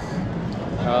 Nice.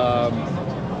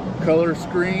 Color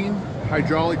screen,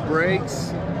 hydraulic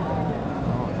brakes.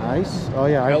 Oh, nice. Oh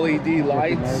yeah. LED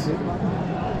lights.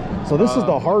 So this is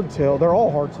the hardtail. They're all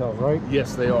hardtails, right?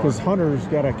 Yes, they are. Because hunters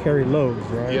got to carry loads,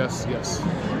 right? Yes.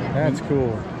 That's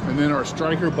cool. And then our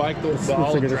striker bike, the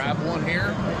olive drab one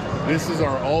here. This is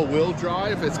our all-wheel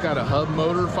drive. It's got a hub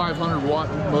motor, 500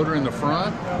 watt motor in the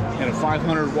front, and a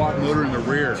 500 watt motor in the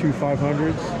rear. Two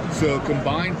 500s. So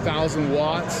combined 1,000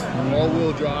 watts,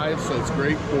 all-wheel drive. So it's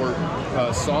great for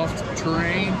soft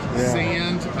terrain,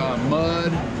 sand,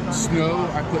 mud, snow.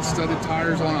 I put studded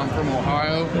tires on. I'm from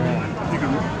Ohio. You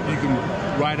can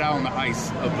ride out on the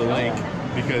ice of the lake.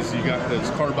 because you got those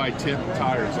carbide tip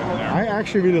tires on there. I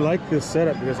actually really like this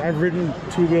setup because I've ridden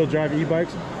two-wheel drive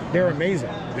e-bikes. They're amazing.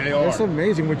 They are. It's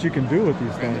amazing what you can do with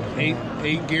these things.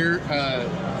 Eight gear,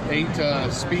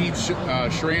 speed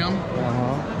SRAM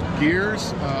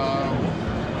gears.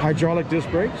 Hydraulic disc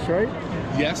brakes, right?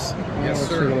 Yes, yes,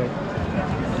 sir.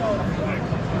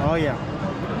 Oh yeah,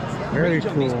 very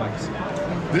cool.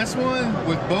 This one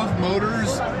with both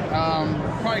motors,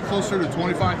 probably closer to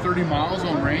 25-30 miles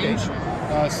on range.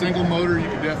 Single motor, you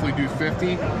can definitely do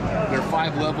 50. There are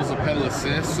 5 levels of pedal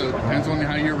assist, so it depends on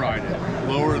how you ride it.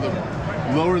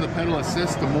 Lower the pedal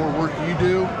assist, the more work you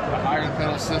do. The higher the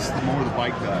pedal assist, the more the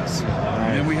bike does.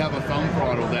 And then we have a thumb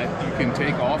throttle that you can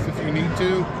take off if you need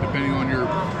to, depending on your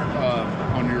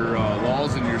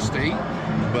laws in your state.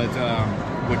 But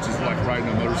which is like riding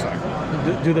a motorcycle.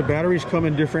 Do the batteries come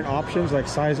in different options, like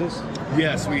sizes?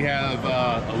 Yes, we have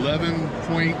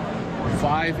 11.5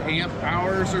 amp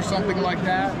hours or something like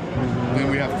that. Then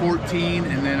we have 14,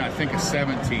 and then I think a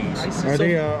 17.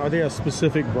 Are they a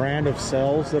specific brand of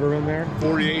cells that are in there?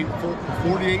 48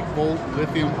 volt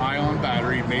lithium ion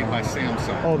battery made by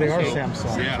Samsung. Oh, they are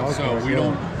Samsung. Yeah, okay, so we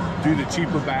don't do the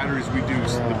cheaper batteries. We do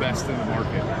the best in the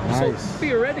market. Nice. So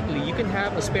theoretically, you can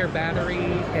have a spare battery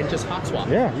and just hot swap.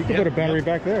 Yeah, you can put a battery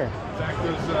back there. In fact,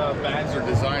 those bags are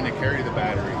designed to carry the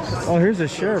batteries. Oh, here's a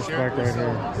sheriff's bike right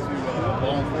here.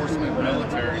 Law enforcement,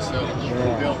 military, so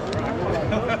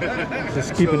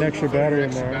just keep an extra battery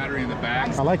in there. Battery in the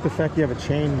back. I like the fact you have a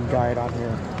chain guide on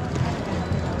here.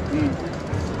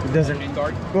 It doesn't.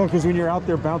 Well, because when you're out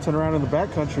there bouncing around in the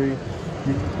backcountry,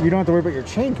 you don't have to worry about your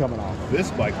chain coming off. This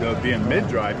bike, though, being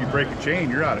mid-drive, you break a chain,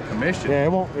 you're out of commission. Yeah,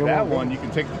 it won't. That one, you can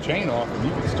take the chain off and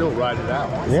you can still ride it out.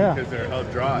 Yeah. Because they're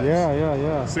hub drives.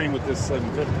 Yeah. Same with this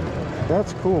 750.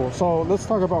 That's cool. So let's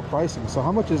talk about pricing. So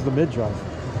how much is the mid-drive?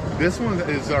 This one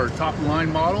is our top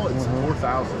line model. It's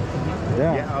 4,000.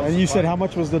 Yeah. And you said how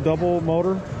much was the double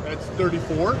motor? That's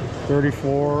 34.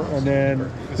 34, and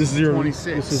then this is your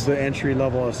 26. This is the entry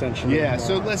level essentially. Yeah.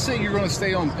 So let's say you're going to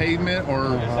stay on pavement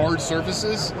or hard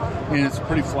surfaces, and it's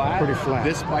pretty flat. Pretty flat.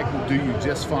 This bike will do you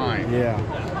just fine.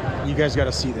 Yeah. You guys got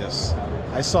to see this.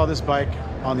 I saw this bike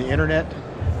on the internet,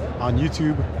 on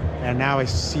YouTube, and now I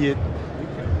see it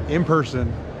in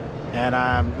person, and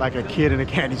I'm like a kid in a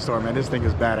candy store, man. This thing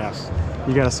is badass.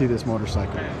 You got to see this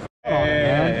motorcycle.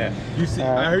 Yeah. You see,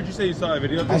 I heard you say you saw a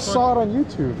video of this I saw it on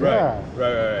YouTube.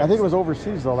 Right. I think it was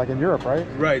overseas though, like in Europe, right?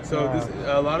 Right. So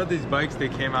a lot of these bikes, they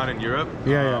came out in Europe.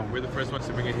 We're the first ones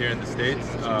to bring it here in the States.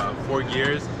 4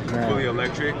 gears, fully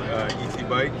electric, ET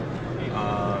bike.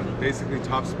 Basically,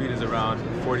 top speed is around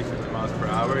 40-50 miles per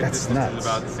hour. That's Distance nuts. is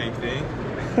about the same thing.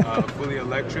 Fully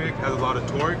electric, has a lot of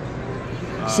torque.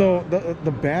 So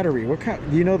the battery, what kind?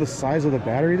 Do you know the size of the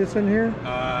battery that's in here?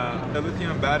 The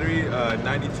lithium battery,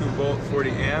 92 volt, 40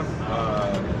 amp.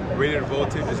 Rated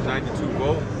voltage is 92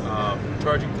 volt.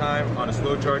 Charging time on a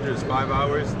slow charger is 5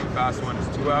 hours. The fast one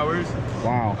is 2 hours.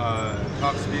 Wow.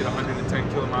 Top speed 110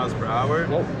 kilometers per hour,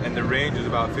 and the range is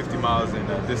about 50 miles in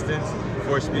distance.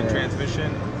 4-speed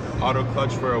transmission, auto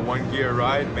clutch for a 1-gear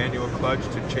ride, manual clutch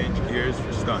to change gears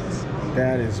for stunts.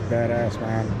 That is badass,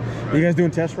 man. Right. You guys doing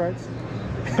test rides?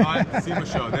 Not at the SEMA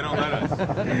show. They don't let us.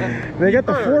 They got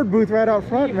the Ford booth right out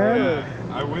front, man.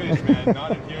 I wish, man.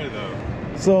 Not in here though.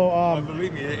 So,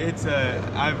 believe me, it's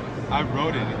I've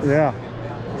rode it.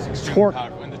 It's torque.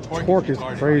 Powerful. And the torque is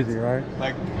crazy, right?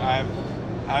 Like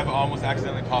I've almost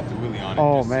accidentally popped a wheelie on it.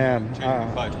 Oh man, changing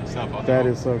the clutch myself. That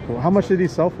is so cool. How much did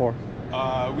these sell for?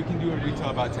 We can do a retail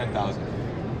about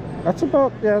 10,000. That's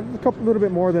about a little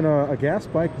bit more than a gas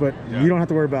bike, but you don't have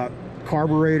to worry about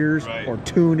carburetors or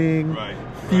tuning,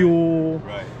 fuel.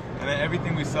 Right. And then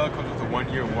everything we sell comes with a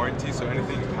 1-year warranty, so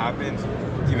anything happens,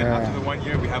 even after the 1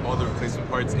 year, we have all the replacement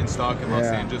parts in stock in Los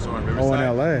Angeles or in Riverside.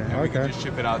 Oh, in LA. And we can just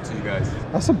ship it out to you guys.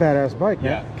 That's a badass bike,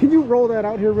 man. Can you roll that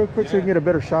out here real quick so you can get a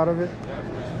better shot of it?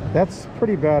 That's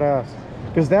pretty badass.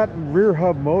 Because that rear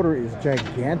hub motor is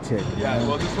gigantic. Yeah,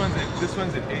 well this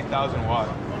one's an 8,000 watt.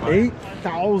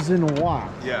 8,000 watt.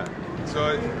 Yeah.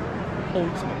 So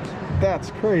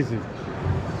that's crazy.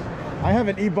 I have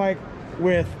an e-bike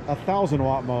with a 1,000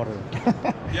 watt motor.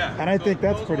 Yeah. And I think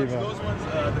that's pretty bad. Those ones,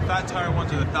 the fat tire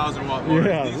ones are the 1,000 watt motors.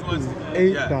 Yeah, these ones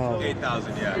 8,000.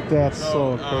 8,000, yeah. That's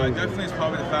so crazy. Definitely is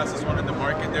probably the fastest one in the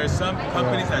market. There's some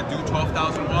companies that do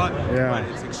 12,000 watt, but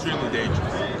it's extremely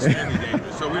dangerous. Extremely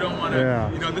dangerous. So we don't want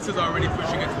to, you know, this is already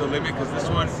pushing it to the limit because this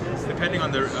one, depending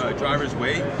on the driver's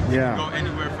weight, can go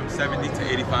anywhere from 70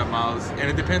 to 85 miles. And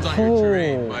it depends on your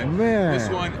terrain. But this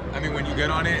one, I mean, when you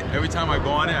get on it, every time I go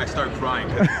on it, I start crying.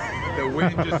 the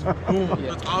wind just boom.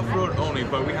 So it's off-road only,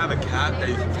 but we have a cap that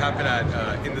you can cap it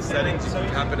at in the settings. You can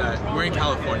cap it at. We're in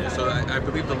California, so I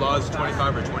believe the law is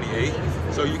 25 or 28.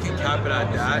 So you can cap it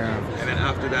at that, and then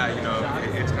after that, you know,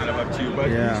 it's kind of up to you. But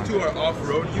these two are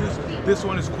off-road use. This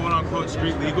one is quote-unquote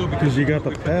street legal because you got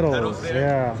the pedals.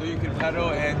 There, so you can pedal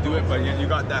and do it, but you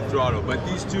got that throttle. But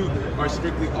these two are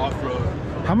strictly off-road.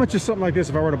 How much is something like this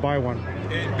if I were to buy one?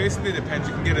 It basically depends.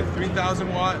 You can get a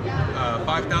 3,000 watt,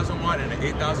 5,000 watt, and an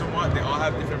 8,000 watt. They all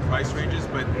have different price ranges,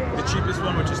 but the cheapest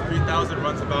one, which is 3,000,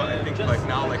 runs about, I think, like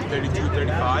now, like 32,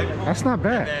 35. That's not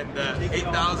bad. And then the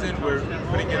 8,000, we're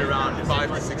putting it around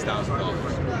 $5,000 to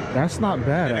 $6,000. That's not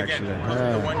bad, and again, actually. Because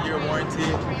of the 1 year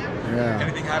warranty.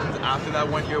 Anything happens after that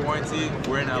 1 year warranty,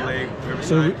 we're in LA,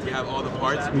 Riverside, so we have all the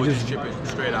parts, we'll just ship it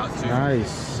straight out too.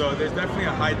 Nice. So there's definitely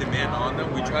a high demand on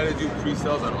them. We try to do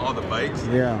pre-sales on all the bikes.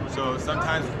 Yeah. So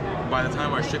sometimes by the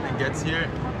time our shipment gets here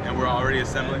and we're already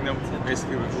assembling them,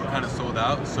 basically we're kind of sold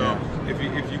out. So if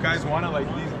you guys want to, like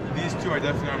these two are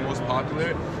definitely our most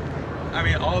popular. I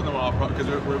mean, all of them are because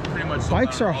we're pretty much sold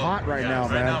bikes out. are hot right now,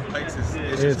 man. Right now, bikes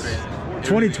is just crazy.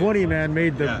 2020, man,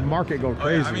 made the market go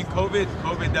crazy. I mean,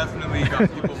 COVID definitely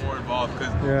got people more involved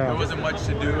because there wasn't much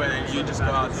to do, and you just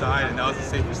go outside, and that was the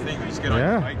safest thing. You just get on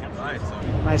your bike and ride. So.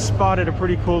 I spotted a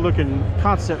pretty cool looking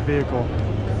concept vehicle.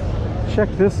 Check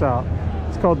this out.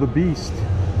 It's called the Beast.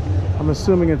 I'm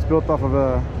assuming it's built off of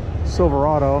a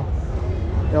Silverado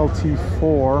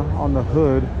LT4 on the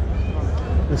hood.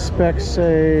 The specs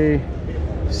say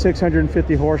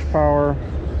 650 horsepower,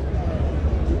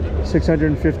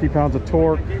 650 pounds of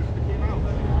torque,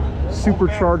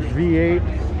 supercharged V8.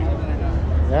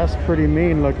 That's pretty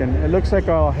mean looking. It looks like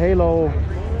a Halo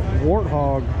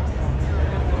Warthog.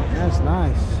 That's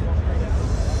nice.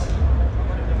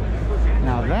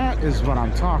 Now that is what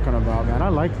I'm talking about, man. I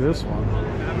like this one.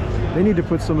 They need to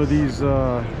put some of these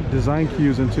design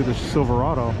cues into the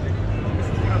Silverado.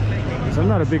 Because I'm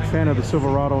not a big fan of the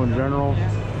Silverado in general,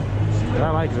 but I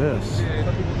like this.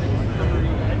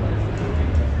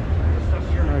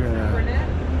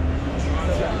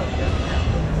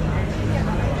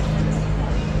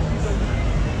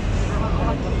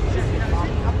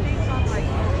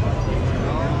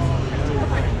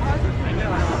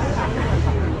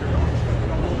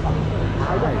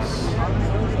 Nice.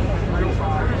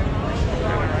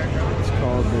 It's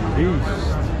called the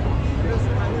Beast.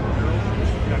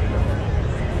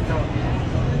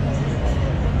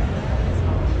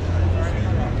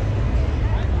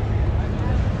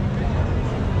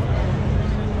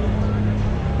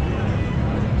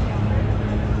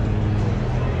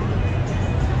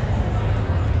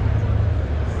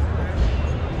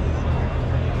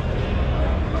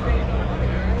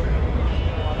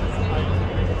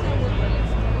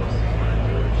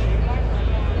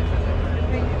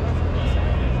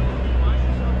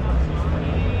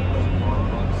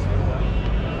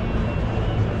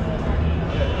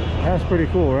 That's pretty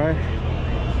cool, right?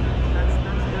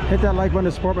 Hit that like button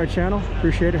to support my channel.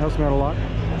 Appreciate it, helps me out a lot.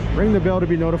 Ring the bell to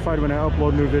be notified when I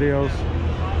upload new videos.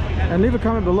 And leave a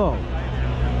comment below.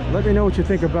 Let me know what you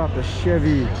think about the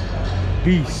Chevy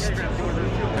Beast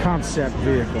concept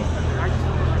vehicle.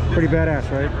 Pretty badass,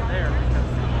 right?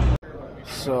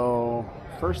 So,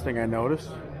 first thing I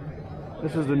noticed,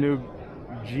 this is the new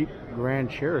Jeep Grand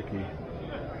Cherokee.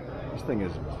 This thing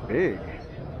is big.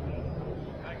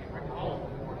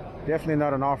 Definitely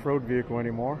not an off-road vehicle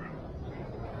anymore.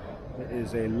 It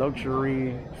is a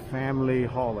luxury family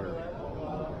hauler.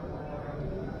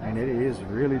 And it is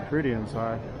really pretty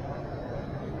inside.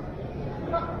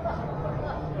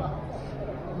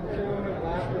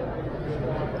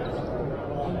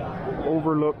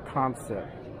 Overlook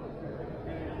concept.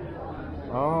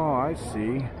 Oh, I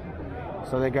see.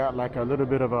 So they got like a little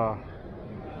bit of a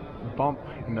bump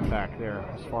in the back there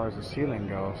as far as the ceiling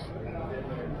goes.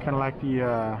 Kind of like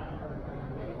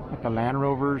the Land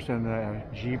Rovers and the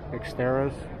Jeep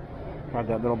Xteras. Got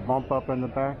that little bump up in the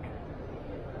back.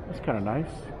 That's kind of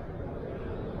nice.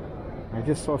 I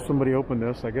just saw somebody open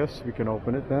this. I guess we can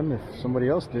open it then if somebody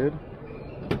else did.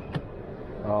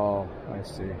 Oh, I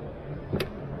see.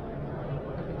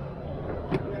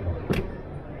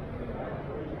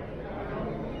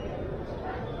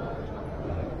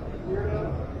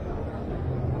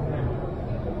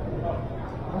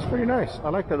 That's pretty nice. I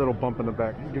like that little bump in the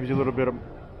back. It gives you a little bit of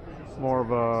more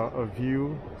of a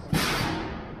view.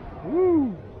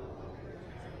 Woo!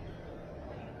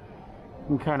 You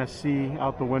can kind of see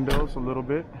out the windows a little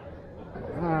bit.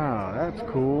 Ah, that's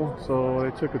cool. So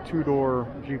they took a two-door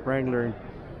Jeep Wrangler and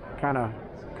kind of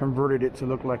converted it to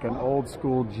look like an old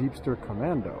school Jeepster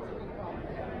Commando.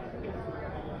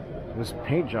 This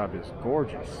paint job is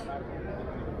gorgeous.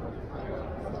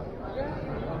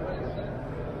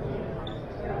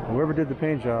 Whoever did the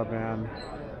paint job, man,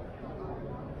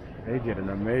 they did an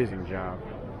amazing job.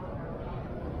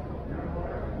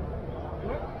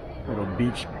 Little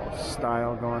beach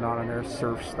style going on in there,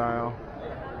 surf style.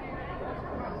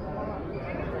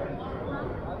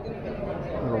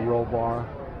 Little roll bar.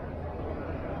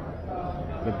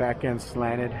 The back end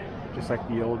slanted, just like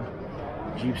the old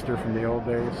Jeepster from the old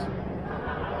days.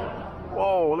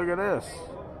 Whoa, look at this.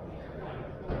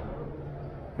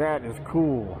 That is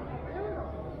cool.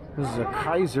 This is a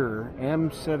Kaiser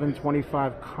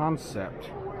M725 concept.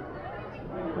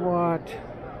 What?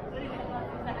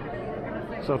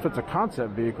 So if it's a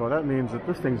concept vehicle, that means that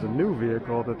this thing's a new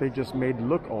vehicle that they just made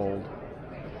look old.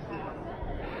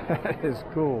 That is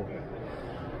cool.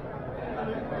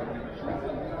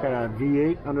 Got a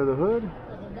V8 under the hood.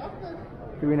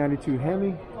 392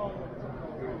 Hemi.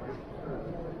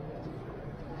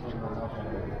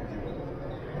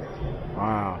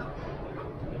 Wow.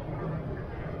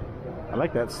 I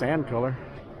like that sand color.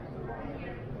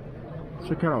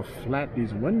 Look how flat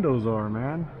these windows are,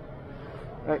 man.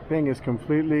 That thing is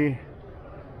completely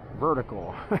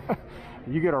vertical.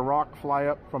 You get a rock fly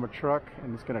up from a truck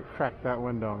and it's gonna crack that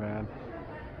window, man.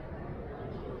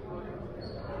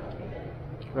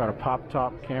 Got a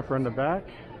pop-top camper in the back.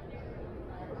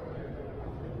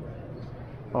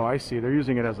 Oh, I see. They're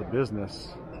using it as a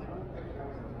business.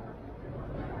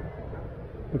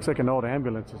 Looks like an old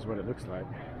ambulance is what it looks like.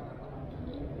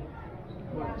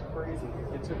 It's crazy.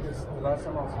 It took us the last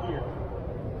time I was here.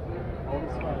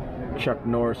 Chuck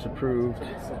Norris approved. Oh,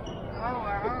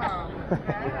 wow.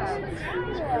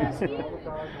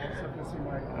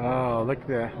 Oh, look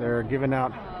there. They're giving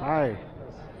out. Hi.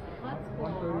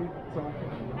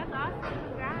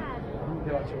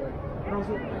 That's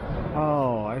awesome.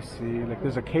 Oh, I see. Like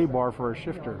there's a K-bar for a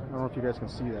shifter. I don't know if you guys can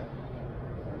see that.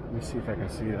 Let me see if I can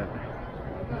see that.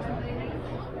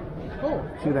 Oh.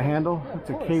 See the handle? It's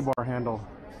a K-bar handle.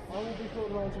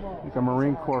 Like a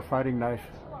Marine Corps fighting knife.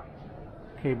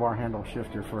 K-bar handle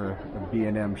shifter for a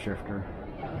B&M shifter.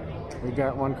 We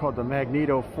got one called the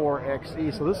Magneto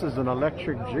 4XE. So this is an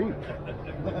electric Jeep.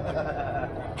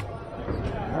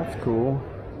 That's cool.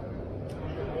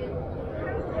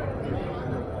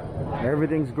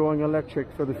 Everything's going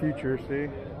electric for the future, see?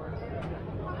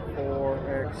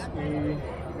 4XE.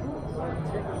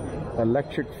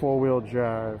 Electric four-wheel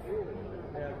drive.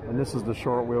 And this is the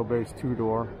short wheelbase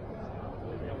two-door.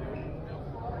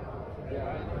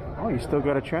 Oh, you still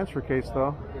got a transfer case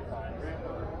though.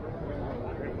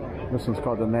 This one's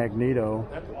called the Magneto.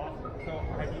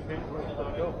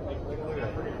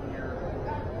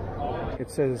 It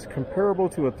says comparable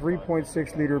to a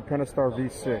 3.6 liter Pentastar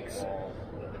V6.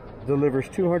 Delivers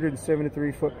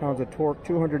 273 foot-pounds of torque,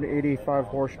 285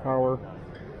 horsepower.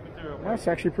 That's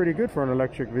actually pretty good for an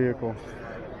electric vehicle.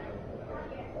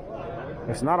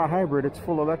 It's not a hybrid, it's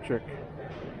full electric.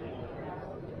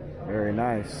 Very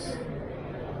nice.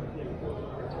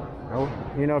 Oh,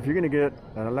 you know, if you're going to get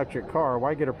an electric car,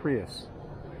 why get a Prius?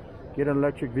 Get an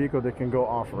electric vehicle that can go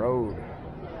off-road.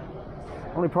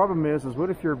 Only problem is what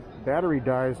if your battery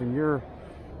dies and you're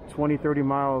 20, 30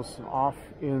 miles off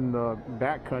in the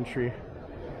back country?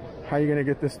 How are you going to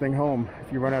get this thing home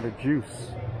if you run out of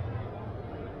juice?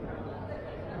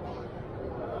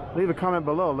 Leave a comment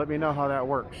below. Let me know how that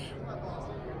works.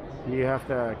 Do you have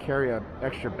to carry an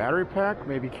extra battery pack?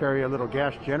 Maybe carry a little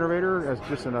gas generator as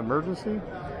just an emergency?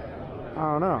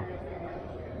 I don't know.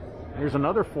 Here's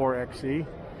another 4XE.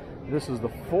 This is the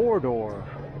four-door.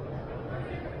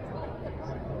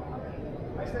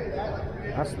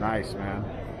 That's nice, man.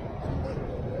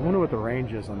 I wonder what the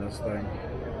range is on this thing.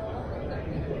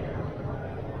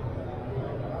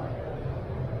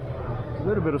 A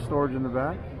little bit of storage in the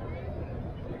back.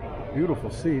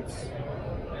 Beautiful seats.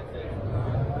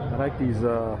 I like these,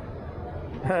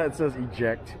 it says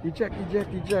eject. Eject,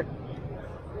 eject, eject.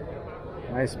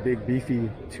 Nice big beefy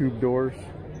tube doors.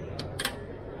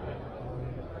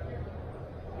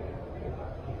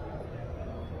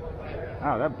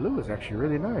 Wow, that blue is actually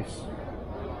really nice.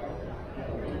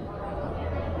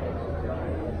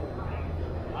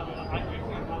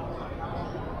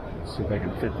 Let's see if I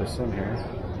can fit this in here.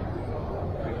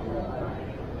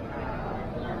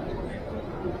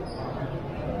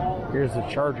 Here's the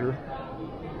charger.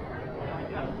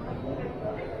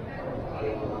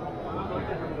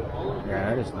 Yeah,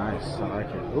 that is nice. I like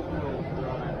it. Oop.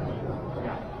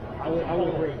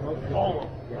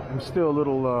 I'm still a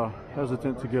little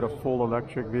hesitant to get a full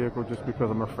electric vehicle just because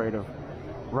I'm afraid of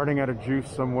running out of juice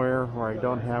somewhere where I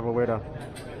don't have a way to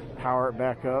power it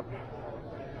back up.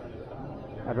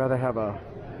 I'd rather have a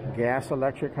gas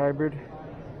electric hybrid,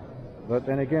 but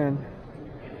then again,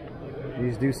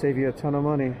 these do save you a ton of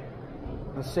money.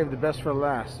 Let's save the best for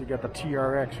last. You got the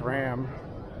TRX Ram.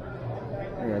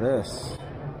 Look at this.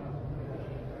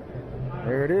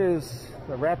 There it is,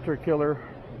 the Raptor killer,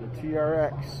 the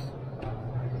TRX.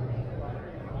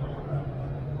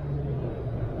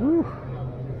 Woo!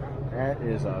 That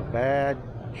is a bad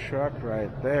truck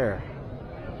right there.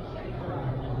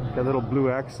 Got little blue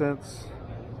accents.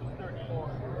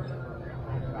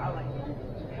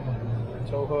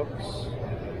 Tow hooks.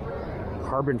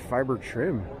 Carbon fiber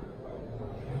trim.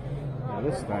 Now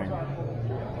this thing.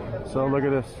 So look at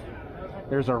this.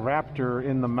 There's a raptor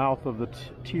in the mouth of the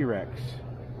T-Rex.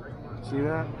 See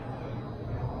that?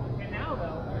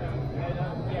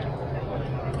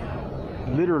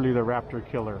 Literally the raptor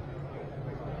killer.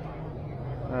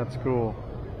 That's cool.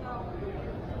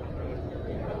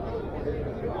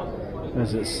 What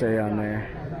does it say on there?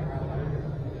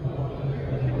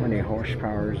 How many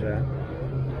horsepower is that?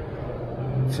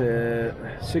 It's a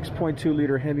 6.2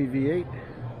 liter Hemi V8.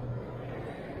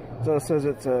 So it says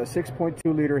it's a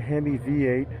 6.2 liter Hemi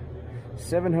V8,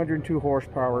 702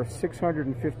 horsepower,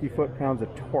 650 foot-pounds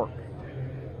of torque.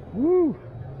 Woo!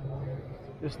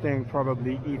 This thing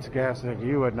probably eats gas like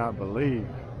you would not believe.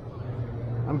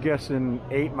 I'm guessing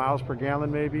 8 miles per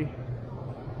gallon maybe.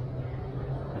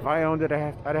 If I owned it,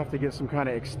 I'd have to get some kind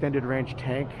of extended range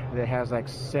tank that has like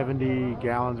 70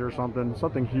 gallons or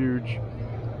something huge.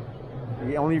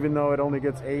 Even though it only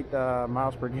gets 8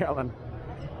 miles per gallon.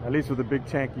 At least with a big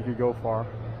tank, you could go far.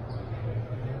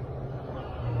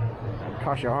 It'd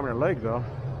cost you an arm and a leg, though.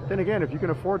 Then again, if you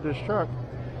can afford this truck,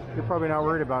 you're probably not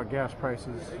worried about gas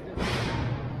prices.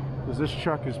 Because this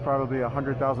truck is probably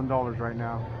 $100,000 right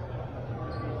now.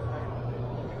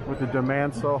 With the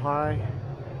demand so high,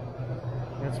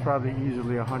 it's probably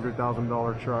easily a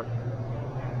 $100,000 truck.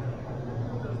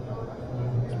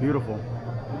 It's beautiful.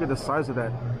 Look at the size of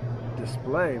that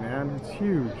display, man. It's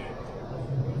huge.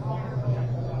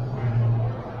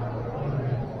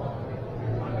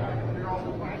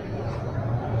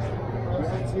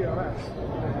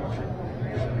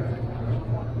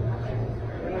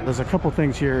 There's a couple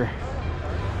things here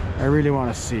I really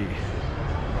want to see.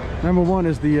 Number one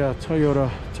is the Toyota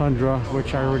Tundra,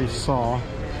 which I already saw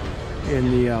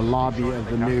in the lobby of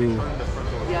the new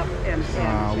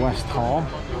West Hall.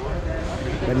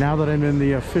 But now that I'm in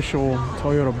the official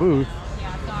Toyota booth,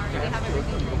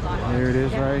 there it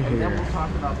is right here.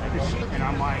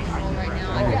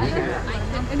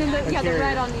 And then the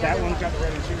red on the that one's got the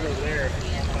red and over there.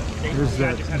 There's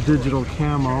that digital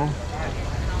camo.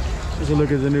 There's a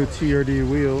look at the new TRD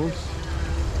wheels.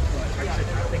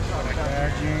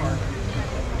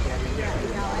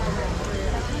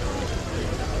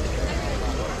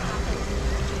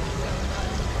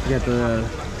 You got the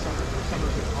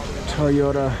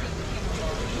Toyota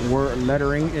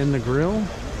lettering in the grill.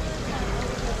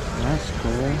 That's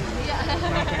cool.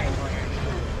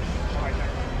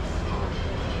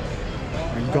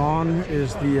 And gone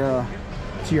is the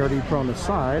TRD Pro on the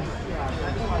side,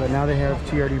 but now they have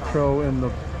TRD Pro in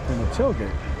the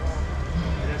tailgate.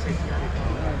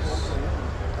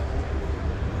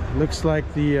 Looks like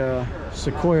the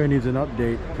Sequoia needs an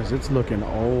update because it's looking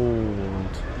old.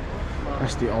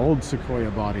 That's the old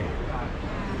Sequoia body.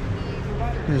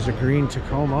 There's a green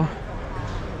Tacoma.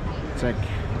 It's like,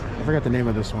 I forgot the name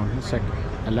of this one. It's like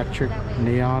electric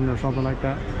neon or something like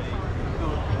that.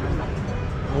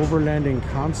 Overlanding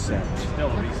concept.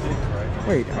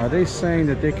 Wait, are they saying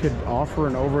that they could offer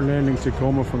an overlanding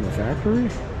Tacoma from the factory?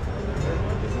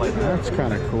 That's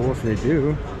kind of cool if they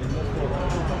do.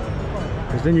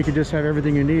 Because then you could just have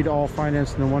everything you need all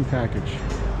financed in one package.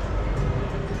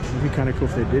 It'd be kind of cool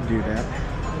if they did do that.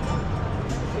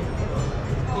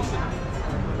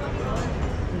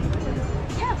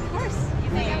 Yeah, of course.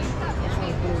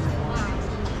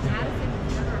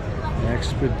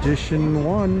 Expedition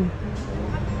 1.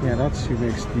 Yeah, that's who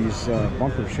makes these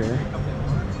bumper share.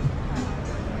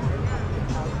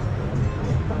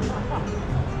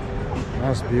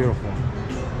 That's beautiful.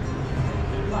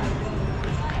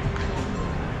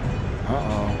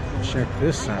 Uh-oh, check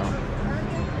this out.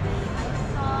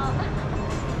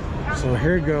 So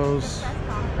here goes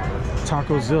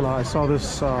Tacozilla. I saw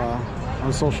this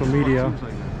on social media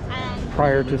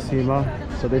prior to SEMA.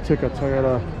 So they took a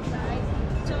Toyota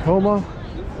Tacoma,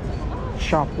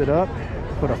 chopped it up,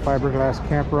 put a fiberglass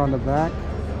camper on the back.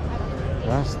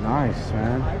 That's nice,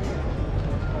 man.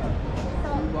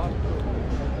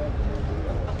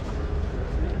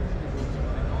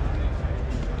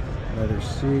 Leather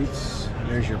seats.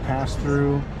 There's your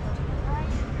pass-through.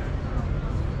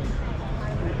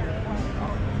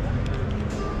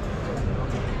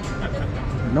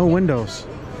 No windows.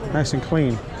 Nice and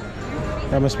clean.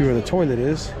 That must be where the toilet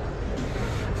is.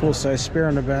 Full-size spare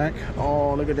on the back.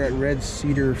 Oh, look at that red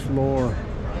cedar floor.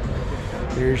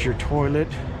 There's your toilet.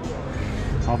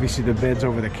 Obviously the bed's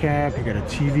over the cab. You got a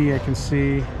TV I can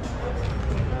see.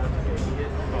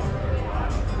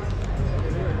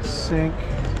 Sink,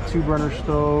 2-burner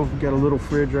stove. You got a little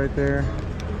fridge right there.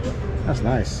 That's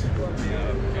nice.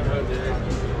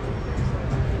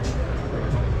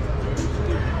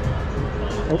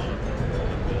 Oh,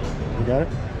 you got it?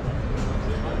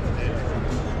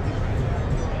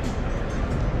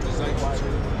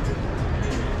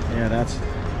 Yeah, that's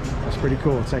pretty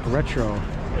cool. It's like retro.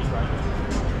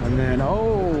 And then,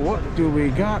 oh, what do we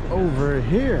got over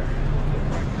here?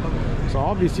 So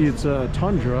obviously it's a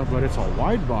Tundra, but it's a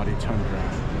wide body Tundra.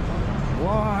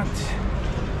 What?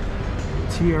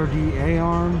 TRD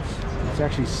A-arms. It's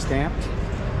actually stamped.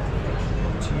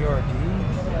 TRD.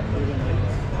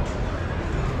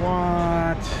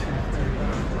 What?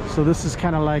 So this is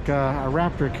kind of like a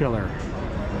Raptor killer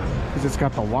because it's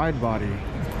got the wide body.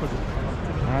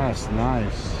 That's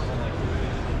nice.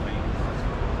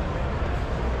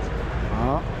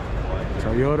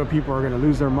 Toyota people are gonna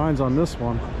lose their minds on this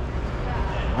one.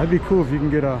 I'd be cool if you can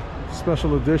get a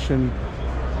special edition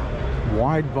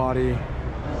wide body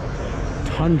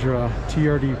Tundra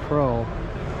TRD Pro.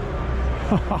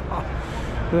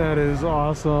 That is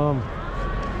awesome.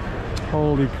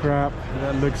 Holy crap,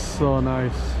 that looks so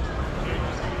nice.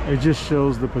 It just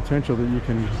shows the potential that you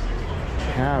can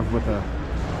have with a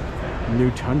new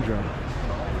Tundra.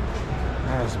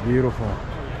 That's beautiful.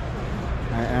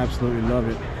 I absolutely love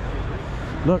it.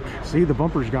 Look, see, the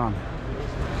bumper's gone.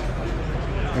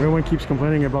 Everyone keeps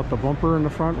complaining about the bumper in the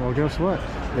front. Well, guess what?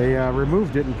 They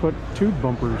removed it and put tube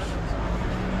bumpers.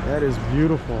 That is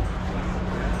beautiful.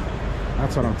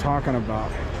 That's what I'm talking about.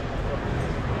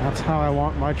 That's how I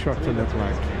want my truck to look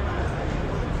like.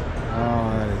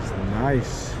 Oh, that is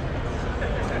nice.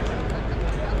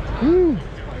 Woo.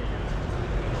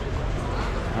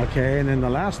 Okay, and then the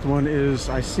last one is,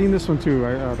 I've seen this one too.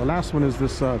 The last one is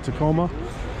this Tacoma.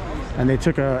 And they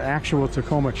took an actual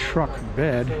Tacoma truck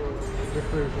bed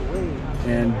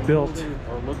and built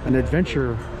an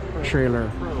adventure trailer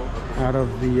out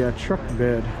of the truck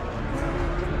bed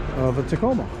of a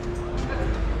Tacoma.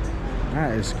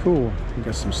 That is cool. You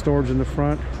got some storage in the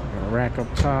front, got a rack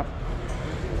up top.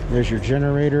 There's your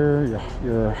generator,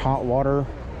 your hot water,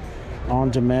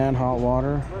 on-demand hot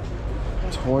water,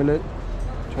 toilet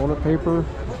paper.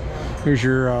 Here's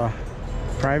your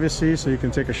privacy, so you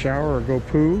can take a shower or go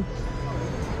poo.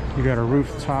 You got a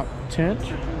rooftop tent.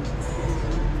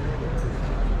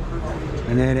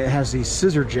 And then it has these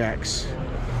scissor jacks.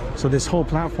 So this whole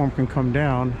platform can come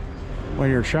down when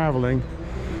you're traveling,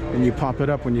 and you pop it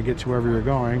up when you get to wherever you're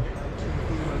going.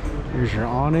 Here's your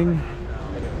awning.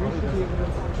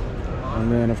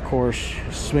 And then of course,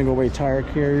 swing away tire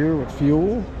carrier with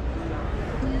fuel.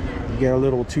 You get a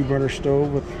little 2-burner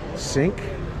stove with sink.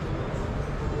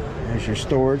 There's your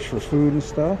storage for food and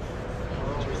stuff.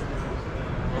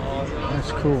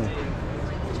 That's cool.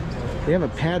 They have a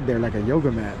pad there, like a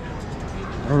yoga mat.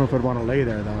 I don't know if I'd want to lay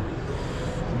there though.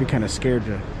 I'd be kind of scared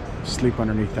to sleep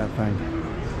underneath that thing.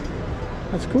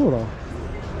 That's cool though.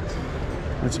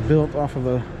 It's built off of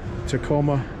a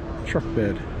Tacoma truck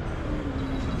bed.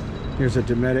 Here's a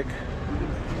Dometic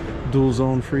dual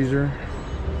zone freezer.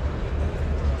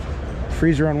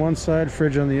 Freezer on one side,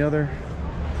 fridge on the other.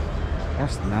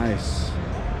 That's nice.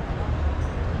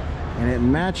 And it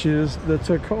matches the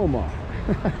Tacoma.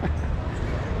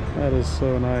 That is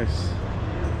so nice.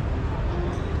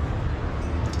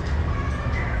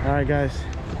 Alright guys,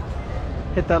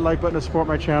 hit that like button to support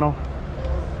my channel.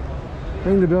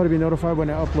 Ring the bell to be notified when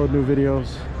I upload new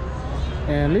videos.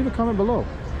 And leave a comment below.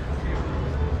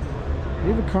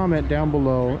 Leave a comment down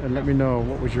below and let me know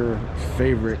what was your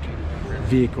favorite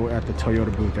vehicle at the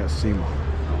Toyota booth at SEMA.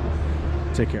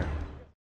 Take care.